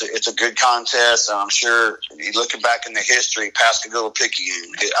said, it's a good contest. And I'm sure, looking back in the history, Pascagoula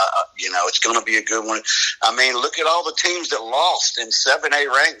Picayune, it's going to be a good one. I mean, look at all the teams that lost in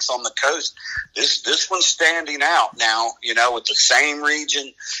 7A ranks on the coast. This one's standing out now, with the same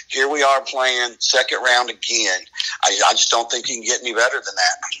region. Here we are playing second round again. I just don't think you can get any better than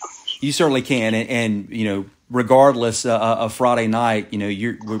that. You certainly can. And regardless of Friday night,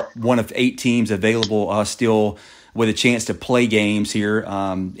 you're one of 8 teams available still with a chance to play games here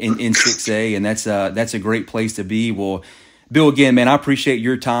in 6A, and that's a great place to be. Well, Bill, again, man, I appreciate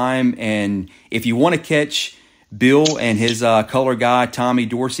your time, and if you want to catch Bill and his color guy, Tommy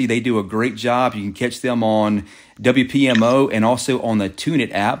Dorsey, they do a great job. You can catch them on WPMO and also on the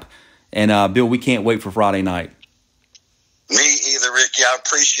TuneIt app. And, Bill, we can't wait for Friday night. Me either, Ricky. I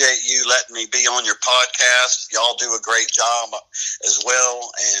appreciate you letting me be on your podcast. Y'all do a great job as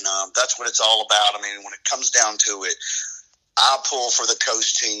well, and that's what it's all about. I mean, when it comes down to it, I pull for the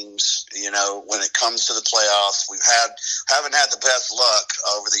coast teams. When it comes to the playoffs, haven't had the best luck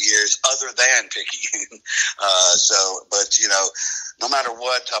over the years, other than Picayune. But no matter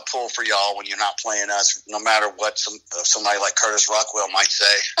what, I pull for y'all when you're not playing us. No matter what somebody like Curtis Rockwell might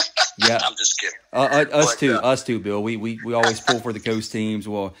say. Yeah, I'm just kidding. Us too, Bill. We always pull for the coast teams.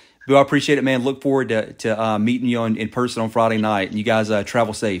 Well, Bill, I appreciate it, man. Look forward to meeting you in person on Friday night. And you guys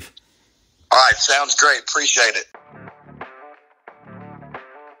travel safe. All right, sounds great. Appreciate it.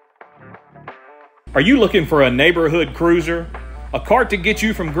 Are you looking for a neighborhood cruiser? A cart to get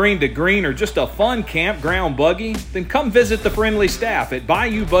you from green to green, or just a fun campground buggy? Then come visit the friendly staff at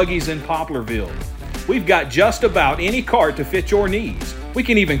Bayou Buggies in Poplarville. We've got just about any cart to fit your needs. We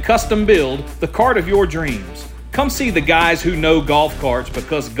can even custom build the cart of your dreams. Come see the guys who know golf carts,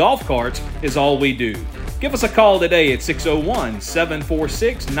 because golf carts is all we do. Give us a call today at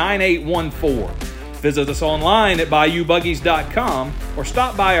 601-746-9814. Visit us online at BayouBuggies.com or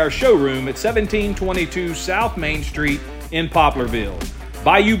stop by our showroom at 1722 South Main Street in Poplarville.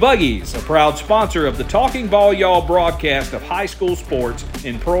 Bayou Buggies, a proud sponsor of the Talking Ball Y'all broadcast of high school sports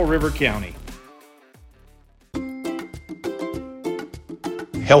in Pearl River County.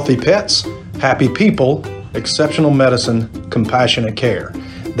 Healthy pets, happy people, exceptional medicine, compassionate care.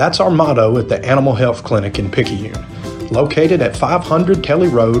 That's our motto at the Animal Health Clinic in Picayune. Located at 500 Kelly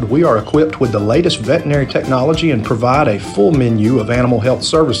Road, we are equipped with the latest veterinary technology and provide a full menu of animal health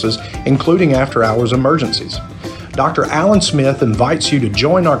services, including after-hours emergencies. Dr. Alan Smith invites you to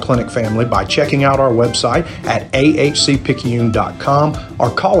join our clinic family by checking out our website at ahcpicayune.com or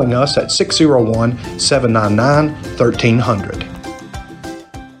calling us at 601-799-1300.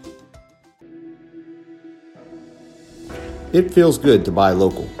 It feels good to buy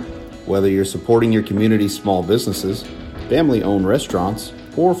local. Whether you're supporting your community's small businesses, family-owned restaurants,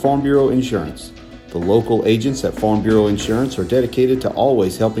 or Farm Bureau Insurance, the local agents at Farm Bureau Insurance are dedicated to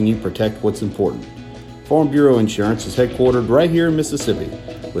always helping you protect what's important. Farm Bureau Insurance is headquartered right here in Mississippi,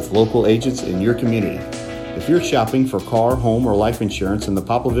 with local agents in your community. If you're shopping for car, home, or life insurance in the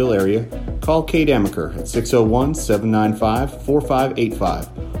Poplarville area, call Kate Amaker at 601-795-4585.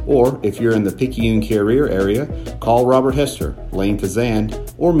 Or if you're in the Picayune Carrier area, call Robert Hester, Lane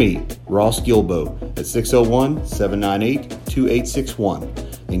Fazand, or me, Ross Gilbo, at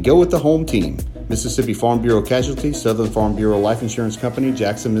 601-798-2861. And go with the home team, Mississippi Farm Bureau Casualty, Southern Farm Bureau Life Insurance Company,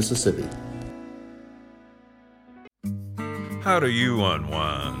 Jackson, Mississippi. How do you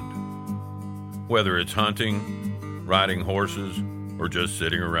unwind? Whether it's hunting, riding horses, or just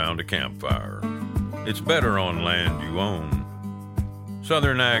sitting around a campfire, it's better on land you own.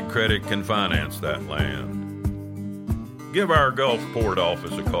 Southern Ag Credit can finance that land. Give our Gulfport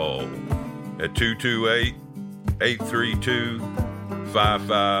office a call at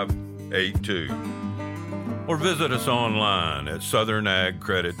 228-832-5582 or visit us online at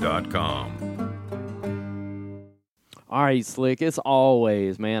southernagcredit.com. All right, Slick, it's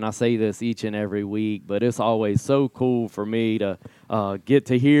always, man, I say this each and every week, but it's always so cool for me to get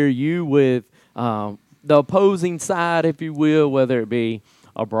to hear you with the opposing side, if you will, whether it be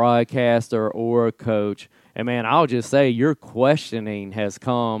a broadcaster or a coach. And, man, I'll just say your questioning has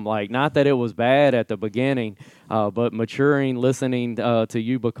come, like, not that it was bad at the beginning, but maturing, listening to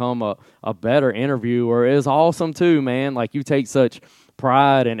you become a better interviewer is awesome too, man. Like, you take such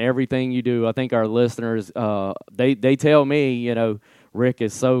pride in everything you do. I think our listeners, they tell me, you know, Rick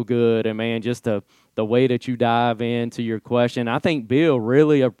is so good. And, man, just the way that you dive into your question. I think Bill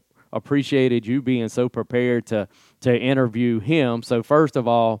really appreciated you being so prepared to to interview him. So first of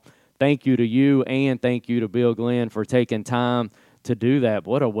all, thank you to you and thank you to Bill Glenn for taking time to do that.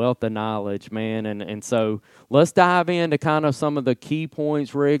 What a wealth of knowledge, man. And so let's dive into kind of some of the key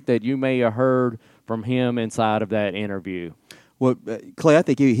points, Rick, that you may have heard from him inside of that interview. Well, Clay, I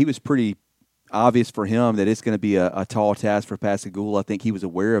think he was pretty obvious for him that it's going to be a tall task for Pascagoula. I think he was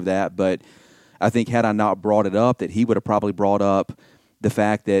aware of that, but I think had I not brought it up, that he would have probably brought up the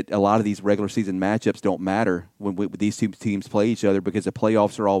fact that a lot of these regular season matchups don't matter when these two teams play each other because the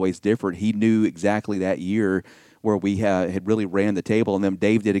playoffs are always different. He knew exactly that year where we had really ran the table, and then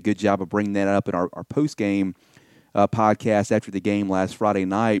Dave did a good job of bringing that up in our post-game podcast after the game last Friday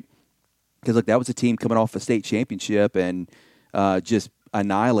night because, look, that was a team coming off a state championship and just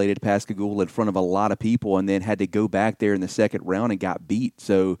annihilated Pascagoula in front of a lot of people and then had to go back there in the second round and got beat.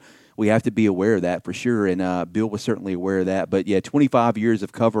 So we have to be aware of that for sure, and Bill was certainly aware of that. But, yeah, 25 years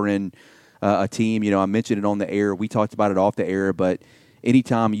of covering a team. I mentioned it on the air. We talked about it off the air, but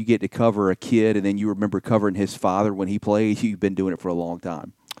anytime you get to cover a kid and then you remember covering his father when he played, you've been doing it for a long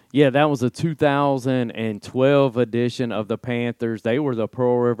time. Yeah, that was a 2012 edition of the Panthers. They were the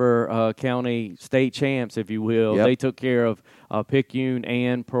Pearl River County state champs, if you will. Yep. They took care of Picayune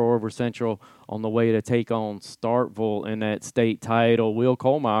and Pearl River Central on the way to take on Starkville in that state title. Will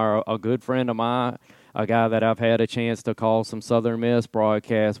Colmeyer, a good friend of mine, a guy that I've had a chance to call some Southern Miss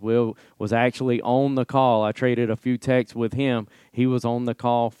broadcasts. Will was actually on the call. I traded a few texts with him. He was on the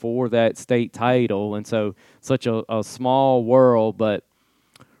call for that state title, and so such a small world. But,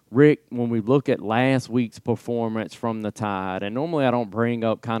 Rick, when we look at last week's performance from the Tide, and normally I don't bring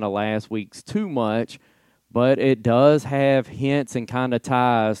up kind of last week's too much, but it does have hints and kind of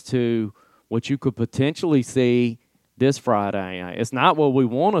ties to what you could potentially see this Friday night. It's not what we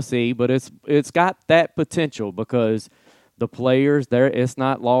want to see, but it's got that potential because the players there, it's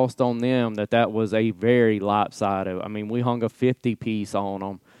not lost on them that was a very lopsided. I mean, we hung a 50-piece on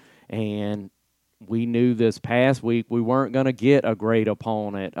them, and we knew this past week we weren't going to get a great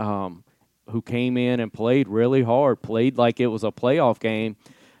opponent who came in and played really hard, played like it was a playoff game.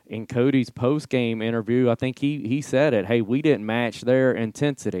 In Cody's post-game interview, I think he said it, hey, we didn't match their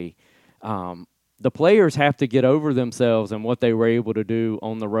intensity. The players have to get over themselves and what they were able to do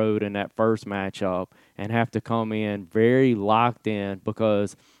on the road in that first matchup and have to come in very locked in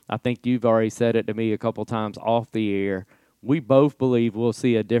because I think you've already said it to me a couple times off the air. We both believe we'll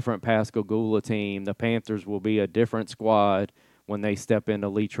see a different Pascagoula team. The Panthers will be a different squad when they step into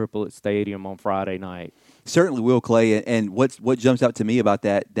Lee Triplett Stadium on Friday night. Certainly will, Clay. And what jumps out to me about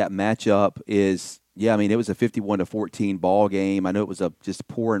that matchup is, yeah, I mean, it was a 51-14 ball game. I know it was just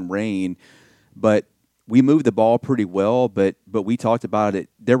pouring rain. But we moved the ball pretty well, but we talked about it.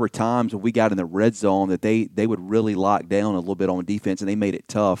 There were times when we got in the red zone that they would really lock down a little bit on defense, and they made it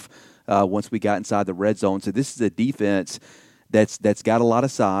tough once we got inside the red zone. So this is a defense that's got a lot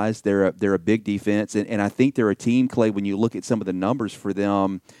of size. They're a big defense, and I think they're a team, Clay, when you look at some of the numbers for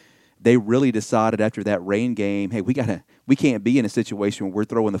them, they really decided after that rain game, hey, we can't be in a situation where we're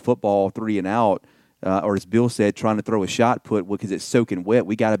throwing the football 3 and out. Or as Bill said, trying to throw a shot put because it's soaking wet.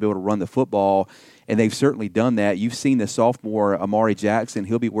 We got to be able to run the football, and they've certainly done that. You've seen the sophomore, Amari Jackson.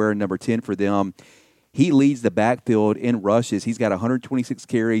 He'll be wearing number 10 for them. He leads the backfield in rushes. He's got 126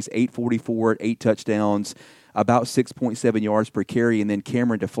 carries, 844, 8 touchdowns, about 6.7 yards per carry. And then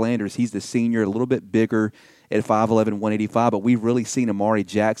Cameron DeFlanders, he's the senior, a little bit bigger at 5'11", 185. But we've really seen Amari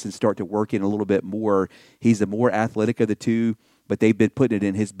Jackson start to work in a little bit more. He's the more athletic of the two, but they've been putting it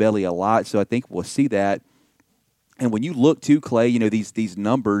in his belly a lot, so I think we'll see that. And when you look, too, Clay, these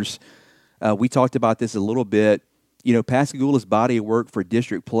numbers, we talked about this a little bit. Pascagoula's body of work for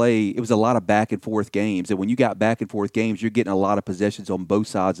district play, it was a lot of back-and-forth games. And when you got back-and-forth games, you're getting a lot of possessions on both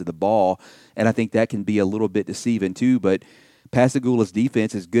sides of the ball, and I think that can be a little bit deceiving, too. But Pascagoula's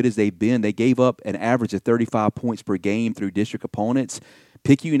defense, as good as they've been, they gave up an average of 35 points per game through district opponents.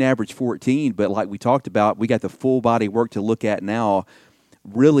 Picayune averaged 14, but like we talked about, we got the full body work to look at now.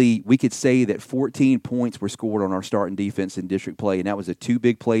 Really, we could say that 14 points were scored on our starting defense in district play, and that was 2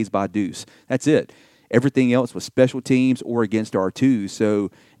 big plays by Deuce. That's it. Everything else was special teams or against our twos.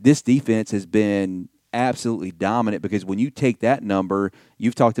 So this defense has been absolutely dominant because when you take that number,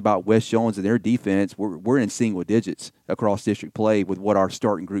 you've talked about West Jones and their defense, we're in single digits across district play with what our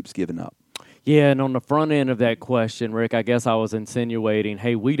starting group's given up. Yeah, and on the front end of that question, Rick, I guess I was insinuating,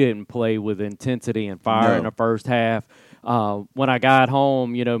 hey, we didn't play with intensity and fire in the first half. When I got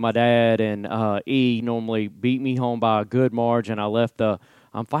home, my dad and E normally beat me home by a good margin.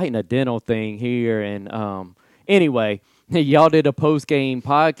 I'm fighting a dental thing here. And anyway, y'all did a post-game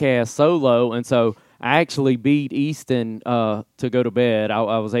podcast solo, and so I actually beat Easton to go to bed.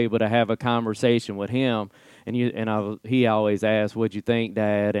 I was able to have a conversation with him. he always asked, "What'd you think,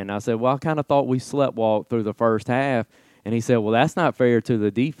 Dad?" And I said, "Well, I kind of thought we sleptwalked through the first half." And he said, "Well, that's not fair to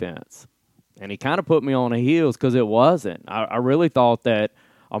the defense." And he kind of put me on the heels because it wasn't. I really thought that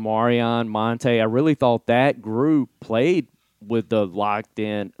Amarion, Monte, I really thought that group played with the locked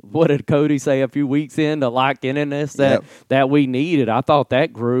in. What did Cody say a few weeks in? The locked inness that we needed. I thought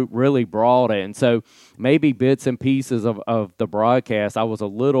that group really brought it. And so maybe bits and pieces of the broadcast, I was a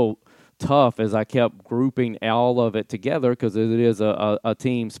little tough as I kept grouping all of it together because it is a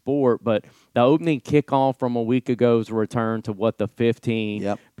team sport. But the opening kickoff from a week ago's return to what the 15.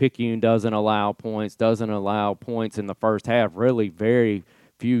 Yep. Picayune doesn't allow points in the first half, really very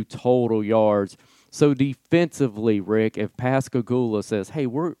few total yards. So defensively, Rick, if Pascagoula says, "Hey,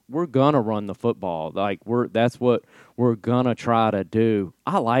 we're gonna run the football, that's what we're gonna try to do,"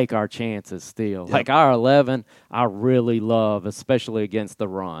 I like our chances still. Yep. Like our 11, I really love, especially against the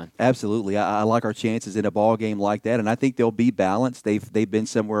run. Absolutely, I like our chances in a ball game like that, and I think they'll be balanced. They've been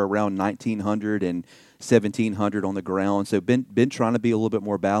somewhere around 1,900 and 1,700 on the ground, so been trying to be a little bit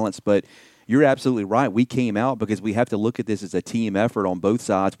more balanced, but. You're absolutely right. We came out because we have to look at this as a team effort on both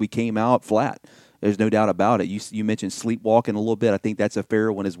sides. We came out flat. There's no doubt about it. You mentioned sleepwalking a little bit. I think that's a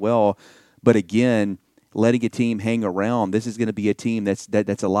fair one as well. But again, letting a team hang around, this is going to be a team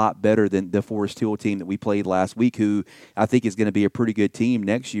that's a lot better than the Forest Hill team that we played last week, who I think is going to be a pretty good team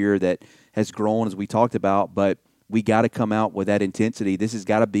next year that has grown, as we talked about. But we got to come out with that intensity. This has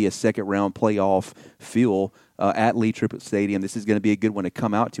got to be a second-round playoff feel at Lee Triplett Stadium. This is going to be a good one to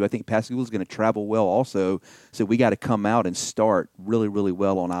come out to. I think Pascagoula is going to travel well also, so we got to come out and start really, really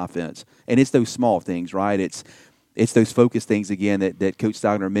well on offense. And it's those small things, right? It's those focus things, again, that Coach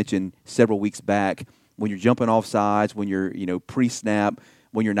Stogner mentioned several weeks back. When you're jumping off sides, when you're pre-snap,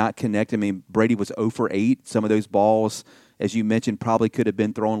 when you're not connecting. I mean, Brady was 0 for 8. Some of those balls, as you mentioned, probably could have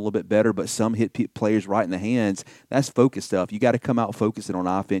been thrown a little bit better, but some hit players right in the hands. That's focus stuff. You got to come out focusing on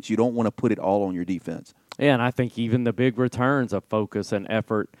offense. You don't want to put it all on your defense. Yeah, and I think even the big returns of focus and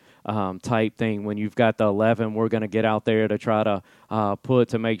effort type thing. When you've got the 11, we're going to get out there to try to put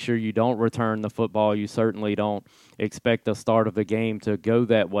to make sure you don't return the football. You certainly don't expect the start of the game to go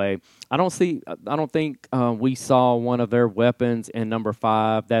that way. I don't think we saw one of their weapons in number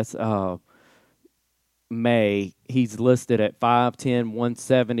 5. That's May. He's listed at 5'10",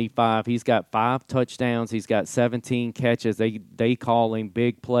 175. He's got 5 touchdowns. He's got 17 catches. They call him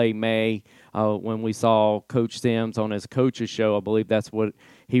Big Play May. When we saw Coach Sims on his coach's show, I believe that's what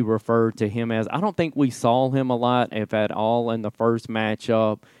he referred to him as. I don't think we saw him a lot, if at all, in the first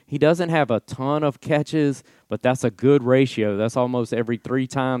matchup. He doesn't have a ton of catches, but that's a good ratio. That's almost every 3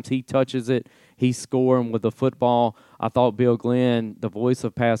 times he touches it, he's scoring with the football. I thought Bill Glenn, the voice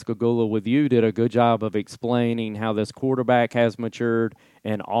of Pascagoula with you, did a good job of explaining how this quarterback has matured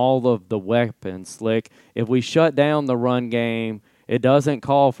and all of the weapons. Slick, if we shut down the run game, it doesn't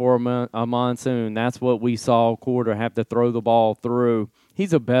call for a monsoon. That's what we saw Quarter have to throw the ball through.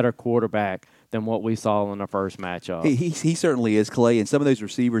 He's a better quarterback than what we saw in the first matchup. He certainly is, Clay, and some of those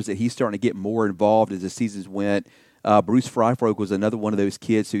receivers that he's starting to get more involved as the seasons went. Bruce Freifroek was another one of those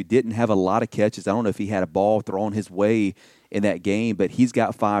kids who didn't have a lot of catches. I don't know if he had a ball thrown his way in that game, but he's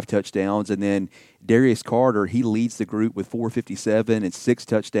got 5 touchdowns. And then Darius Carter, he leads the group with 457 and 6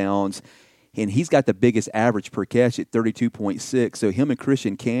 touchdowns. And he's got the biggest average per catch at 32.6. So him and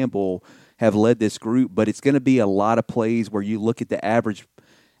Christian Campbell have led this group, but it's going to be a lot of plays where you look at the average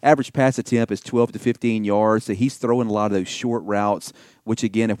pass attempt is 12 to 15 yards. So he's throwing a lot of those short routes, which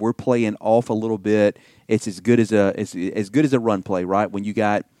again, if we're playing off a little bit, it's as good as a run play, right? When you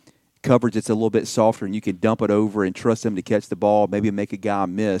got coverage that's a little bit softer and you can dump it over and trust them to catch the ball, maybe make a guy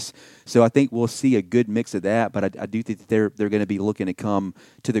miss. So I think we'll see a good mix of that, but I do think that they're going to be looking to come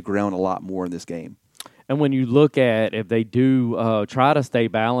to the ground a lot more in this game. And when you look at if they do try to stay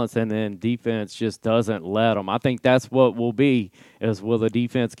balanced and then defense just doesn't let them, I think that's what will be, is will the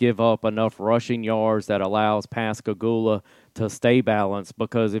defense give up enough rushing yards that allows Pascagoula to stay balanced?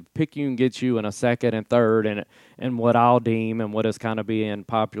 Because if Picayune gets you in a second and third and what I'll deem and what is kind of being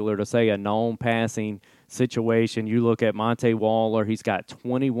popular to say a known passing situation, you look at Monte Waller, he's got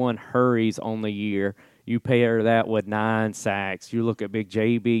 21 hurries on the year. You pair that with 9 sacks. You look at big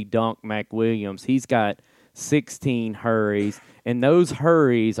JB Dunk McWilliams. He's got 16 hurries, and those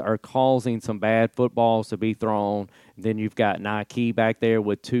hurries are causing some bad footballs to be thrown. Then you've got Nike back there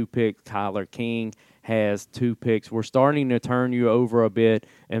with 2 picks. Kyler King has 2 picks. We're starting to turn you over a bit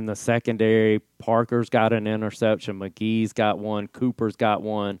in the secondary. Parker's got an interception. McGee's got 1. Cooper's got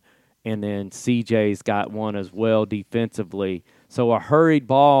 1. And then CJ's got 1 as well defensively. So a hurried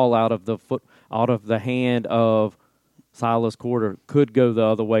ball out of the hand of Silas Quarter could go the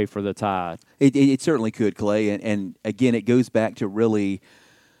other way for the Tide. It certainly could, Clay. And again, it goes back to really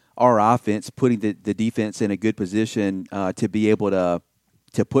our offense, putting the defense in a good position to be able to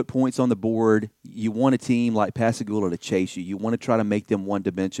put points on the board. You want a team like Pascagoula to chase you. You want to try to make them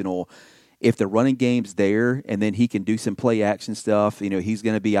one-dimensional. If the running game's there and then he can do some play-action stuff, he's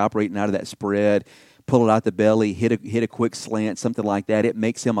going to be operating out of that spread, pull it out the belly, hit a quick slant, something like that. It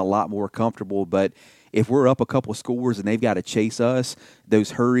makes him a lot more comfortable. But if we're up a couple scores and they've got to chase us,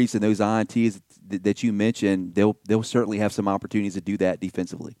 those hurries and those INTs that you mentioned, they'll certainly have some opportunities to do that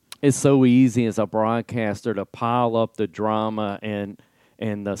defensively. It's so easy as a broadcaster to pile up the drama and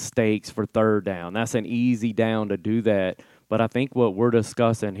the stakes for third down. That's an easy down to do that. But I think what we're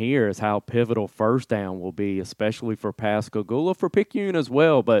discussing here is how pivotal first down will be, especially for Pascagoula, for Picayune as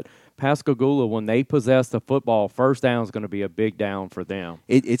well. But Pascagoula, when they possess the football, first down is going to be a big down for them.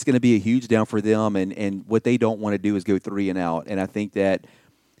 It's going to be a huge down for them, and what they don't want to do is go 3 and out. And I think that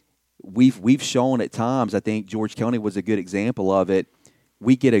we've shown at times, I think George County was a good example of it.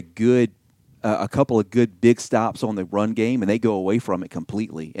 We get a couple of good big stops on the run game, and they go away from it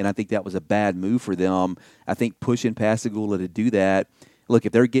completely. And I think that was a bad move for them. I think pushing Pascagoula to do that, look,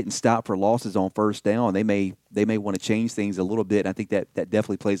 if they're getting stopped for losses on first down, they may want to change things a little bit, and I think that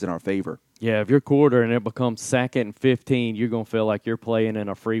definitely plays in our favor. Yeah, if you're quarter and it becomes 2nd and 15, you're going to feel like you're playing in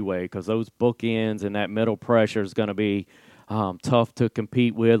a freeway because those bookends and that middle pressure is going to be tough to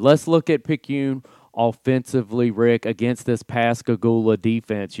compete with. Let's look at Picayune offensively, Rick, against this Pascagoula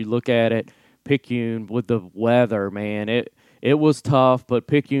defense. You look at it, Picayune with the weather, man, it was tough, but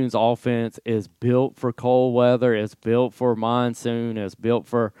Picayune's offense is built for cold weather, it's built for monsoon, it's built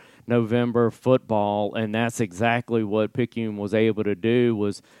for November football, and that's exactly what Picayune was able to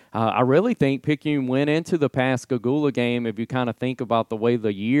do. I really think Picayune went into the Pascagoula game, if you kind of think about the way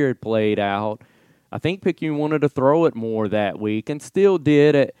the year had played out, I think Picayune wanted to throw it more that week and still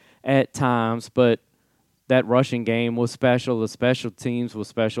did it at times, but that rushing game was special. The special teams was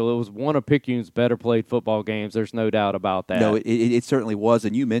special. It was one of Picayune's better played football games. There's no doubt about that. No, it certainly was.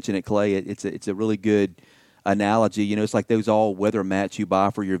 And you mentioned it, Clay. It's a really good analogy. It's like those all-weather mats you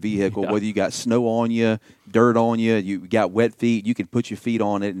buy for your vehicle, whether you got snow on you, dirt on you, you got wet feet, you can put your feet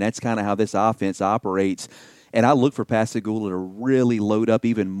on it, and that's kind of how this offense operates. And I look for Pascagoula to really load up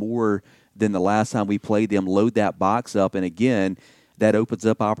even more than the last time we played them, load that box up. And, again, that opens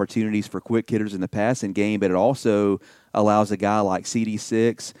up opportunities for quick hitters in the passing game, but it also allows a guy like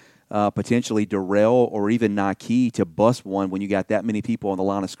CD6, potentially Durrell, or even Nike to bust one when you got that many people on the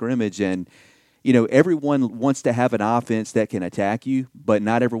line of scrimmage. And, everyone wants to have an offense that can attack you, but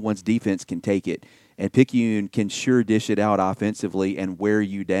not everyone's defense can take it. And Picayune can sure dish it out offensively and wear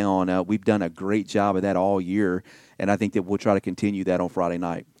you down. We've done a great job of that all year, and I think that we'll try to continue that on Friday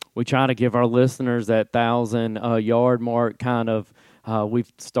night. We try to give our listeners that 1,000-yard mark kind of.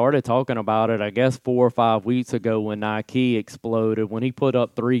 We've started talking about it, I guess, 4 or 5 weeks ago when Nike exploded. When he put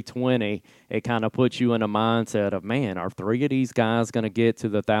up 320, it kind of puts you in a mindset of, man, are 3 of these guys going to get to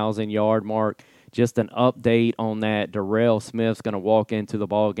the 1,000-yard mark? Just an update on that. Darrell Smith's going to walk into the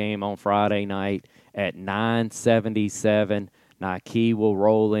ball game on Friday night at 977. Nike will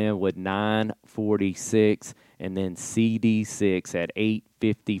roll in with 946, and then CD6 at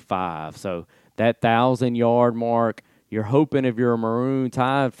 855. So that 1,000-yard mark, you're hoping if you're a Maroon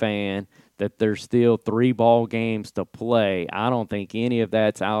Tide fan that there's still 3 ball games to play. I don't think any of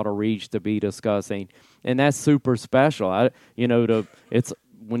that's out of reach to be discussing, and that's super special. It's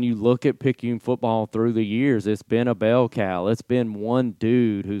when you look at Picayune football through the years, it's been a bell cow. It's been one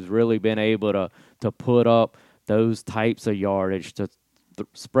dude who's really been able to put up those types of yardage. To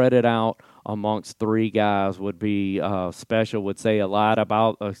spread it out amongst 3 guys would be special. Would say a lot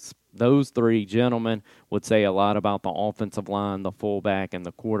about those 3 gentlemen. Would say a lot about the offensive line, the fullback, and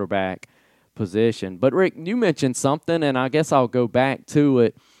the quarterback position. But, Rick, you mentioned something, and I guess I'll go back to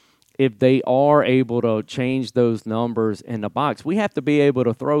it. If they are able to change those numbers in the box, we have to be able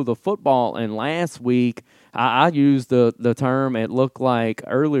to throw the football. And last week, I used the term, it looked like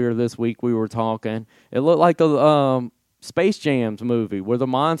earlier this week we were talking, it looked like a Space Jam's movie where the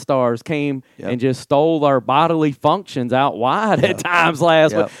Monstars came and just stole our bodily functions out wide at times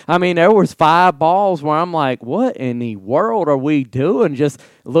last week. I mean, there was 5 balls where I'm like, what in the world are we doing? Just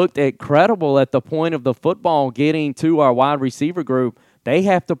looked incredible at the point of the football getting to our wide receiver group. They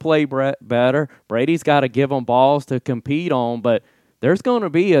have to play better. Brady's got to give them balls to compete on, but there's going to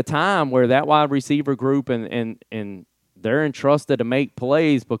be a time where that wide receiver group and they're entrusted to make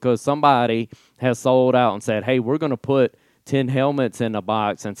plays because somebody has sold out and said, hey, we're going to put 10 helmets in the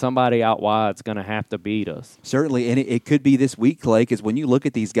box, and somebody out wide is going to have to beat us. Certainly, and it could be this week, Clay, because when you look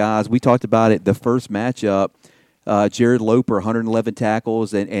at these guys, we talked about it the first matchup, Jared Loper, 111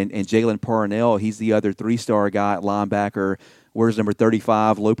 tackles, and Jalen Parnell, he's the other 3-star guy at linebacker, wears number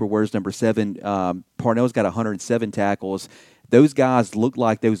 35. Loper wears number 7. Parnell's got 107 tackles. Those guys look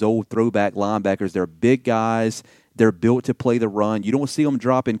like those old throwback linebackers. They're big guys. They're built to play the run. You don't see them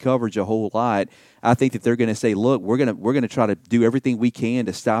drop in coverage a whole lot. I think that they're going to say, look, we're going to try to do everything we can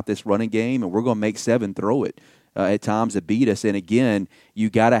to stop this running game, and we're going to make 7 throw it at times to beat us. And, again, you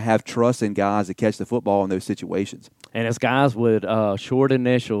got to have trust in guys to catch the football in those situations. And it's guys with short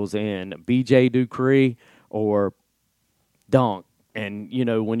initials in B.J. Dupree or Dunk. And,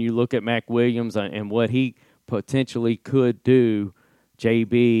 when you look at Mac Williams and what he potentially could do,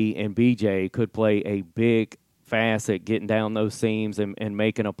 JB and BJ could play a big facet getting down those seams and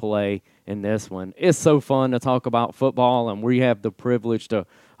making a play in this one. It's so fun to talk about football, and we have the privilege to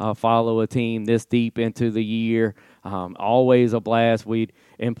follow a team this deep into the year. Always a blast. We'd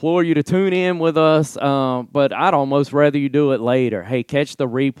implore you to tune in with us, but I'd almost rather you do it later. Hey, catch the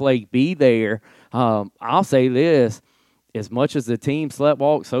replay, be there. I'll say this. As much as the team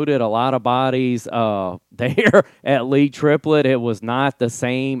sleptwalked, so did a lot of bodies there at Lee Triplet. It was not the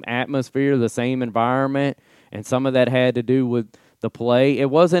same atmosphere, the same environment, and some of that had to do with the play. It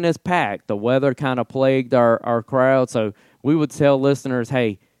wasn't as packed. The weather kind of plagued our crowd, so we would tell listeners,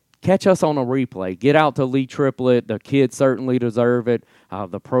 hey, catch us on a replay. Get out to Lee Triplet. The kids certainly deserve it.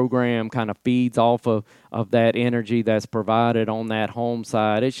 The program kind of feeds off of that energy that's provided on that home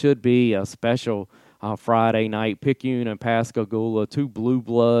side. It should be a special Friday night. Picayune and Pascagoula, 2 blue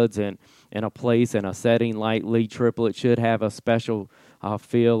bloods, and in a place and a setting like Lee Triplet should have a special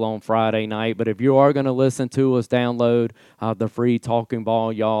feel on Friday night. But if you are going to listen to us, download the free Talking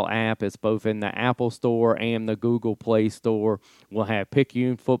Ball Y'all app. It's both in the Apple Store and the Google Play Store. We'll have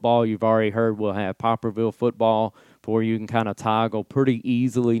Picayune football. You've already heard we'll have Poplarville football for you can kind of toggle pretty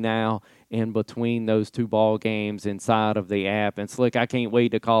easily now in between those 2 ball games inside of the app. And, Slick, I can't wait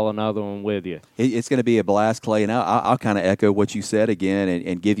to call another one with you. It's going to be a blast, Clay, and I'll kind of echo what you said again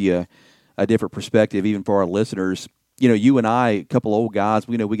and give you a different perspective even for our listeners. You and I, a couple old guys,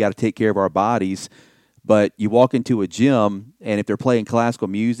 we know we got to take care of our bodies, but you walk into a gym, and if they're playing classical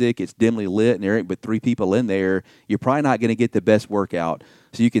music, it's dimly lit, and there ain't but 3 people in there, you're probably not going to get the best workout.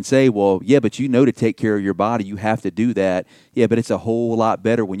 So you can say, well, yeah, but to take care of your body, you have to do that. Yeah, but it's a whole lot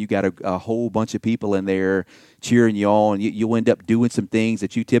better when you got a whole bunch of people in there cheering you on. You'll end up doing some things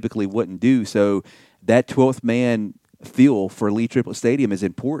that you typically wouldn't do. So that 12th man feel for Lee Triplet Stadium is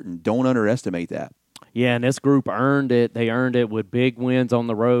important. Don't underestimate that. Yeah, and this group earned it. They earned it with big wins on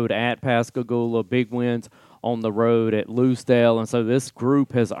the road at Pascagoula, big wins on the road at Loosedale. And so this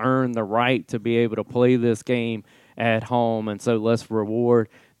group has earned the right to be able to play this game at home. And so let's reward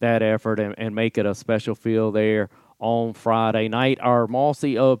that effort and make it a special feel there on Friday night. Our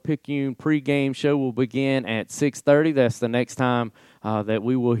Mossy of Picayune pregame show will begin at 6:30. That's the next time that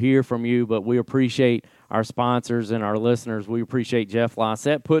we will hear from you. But we appreciate our sponsors and our listeners. We appreciate Jeff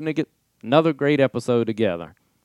Lysette putting another great episode together.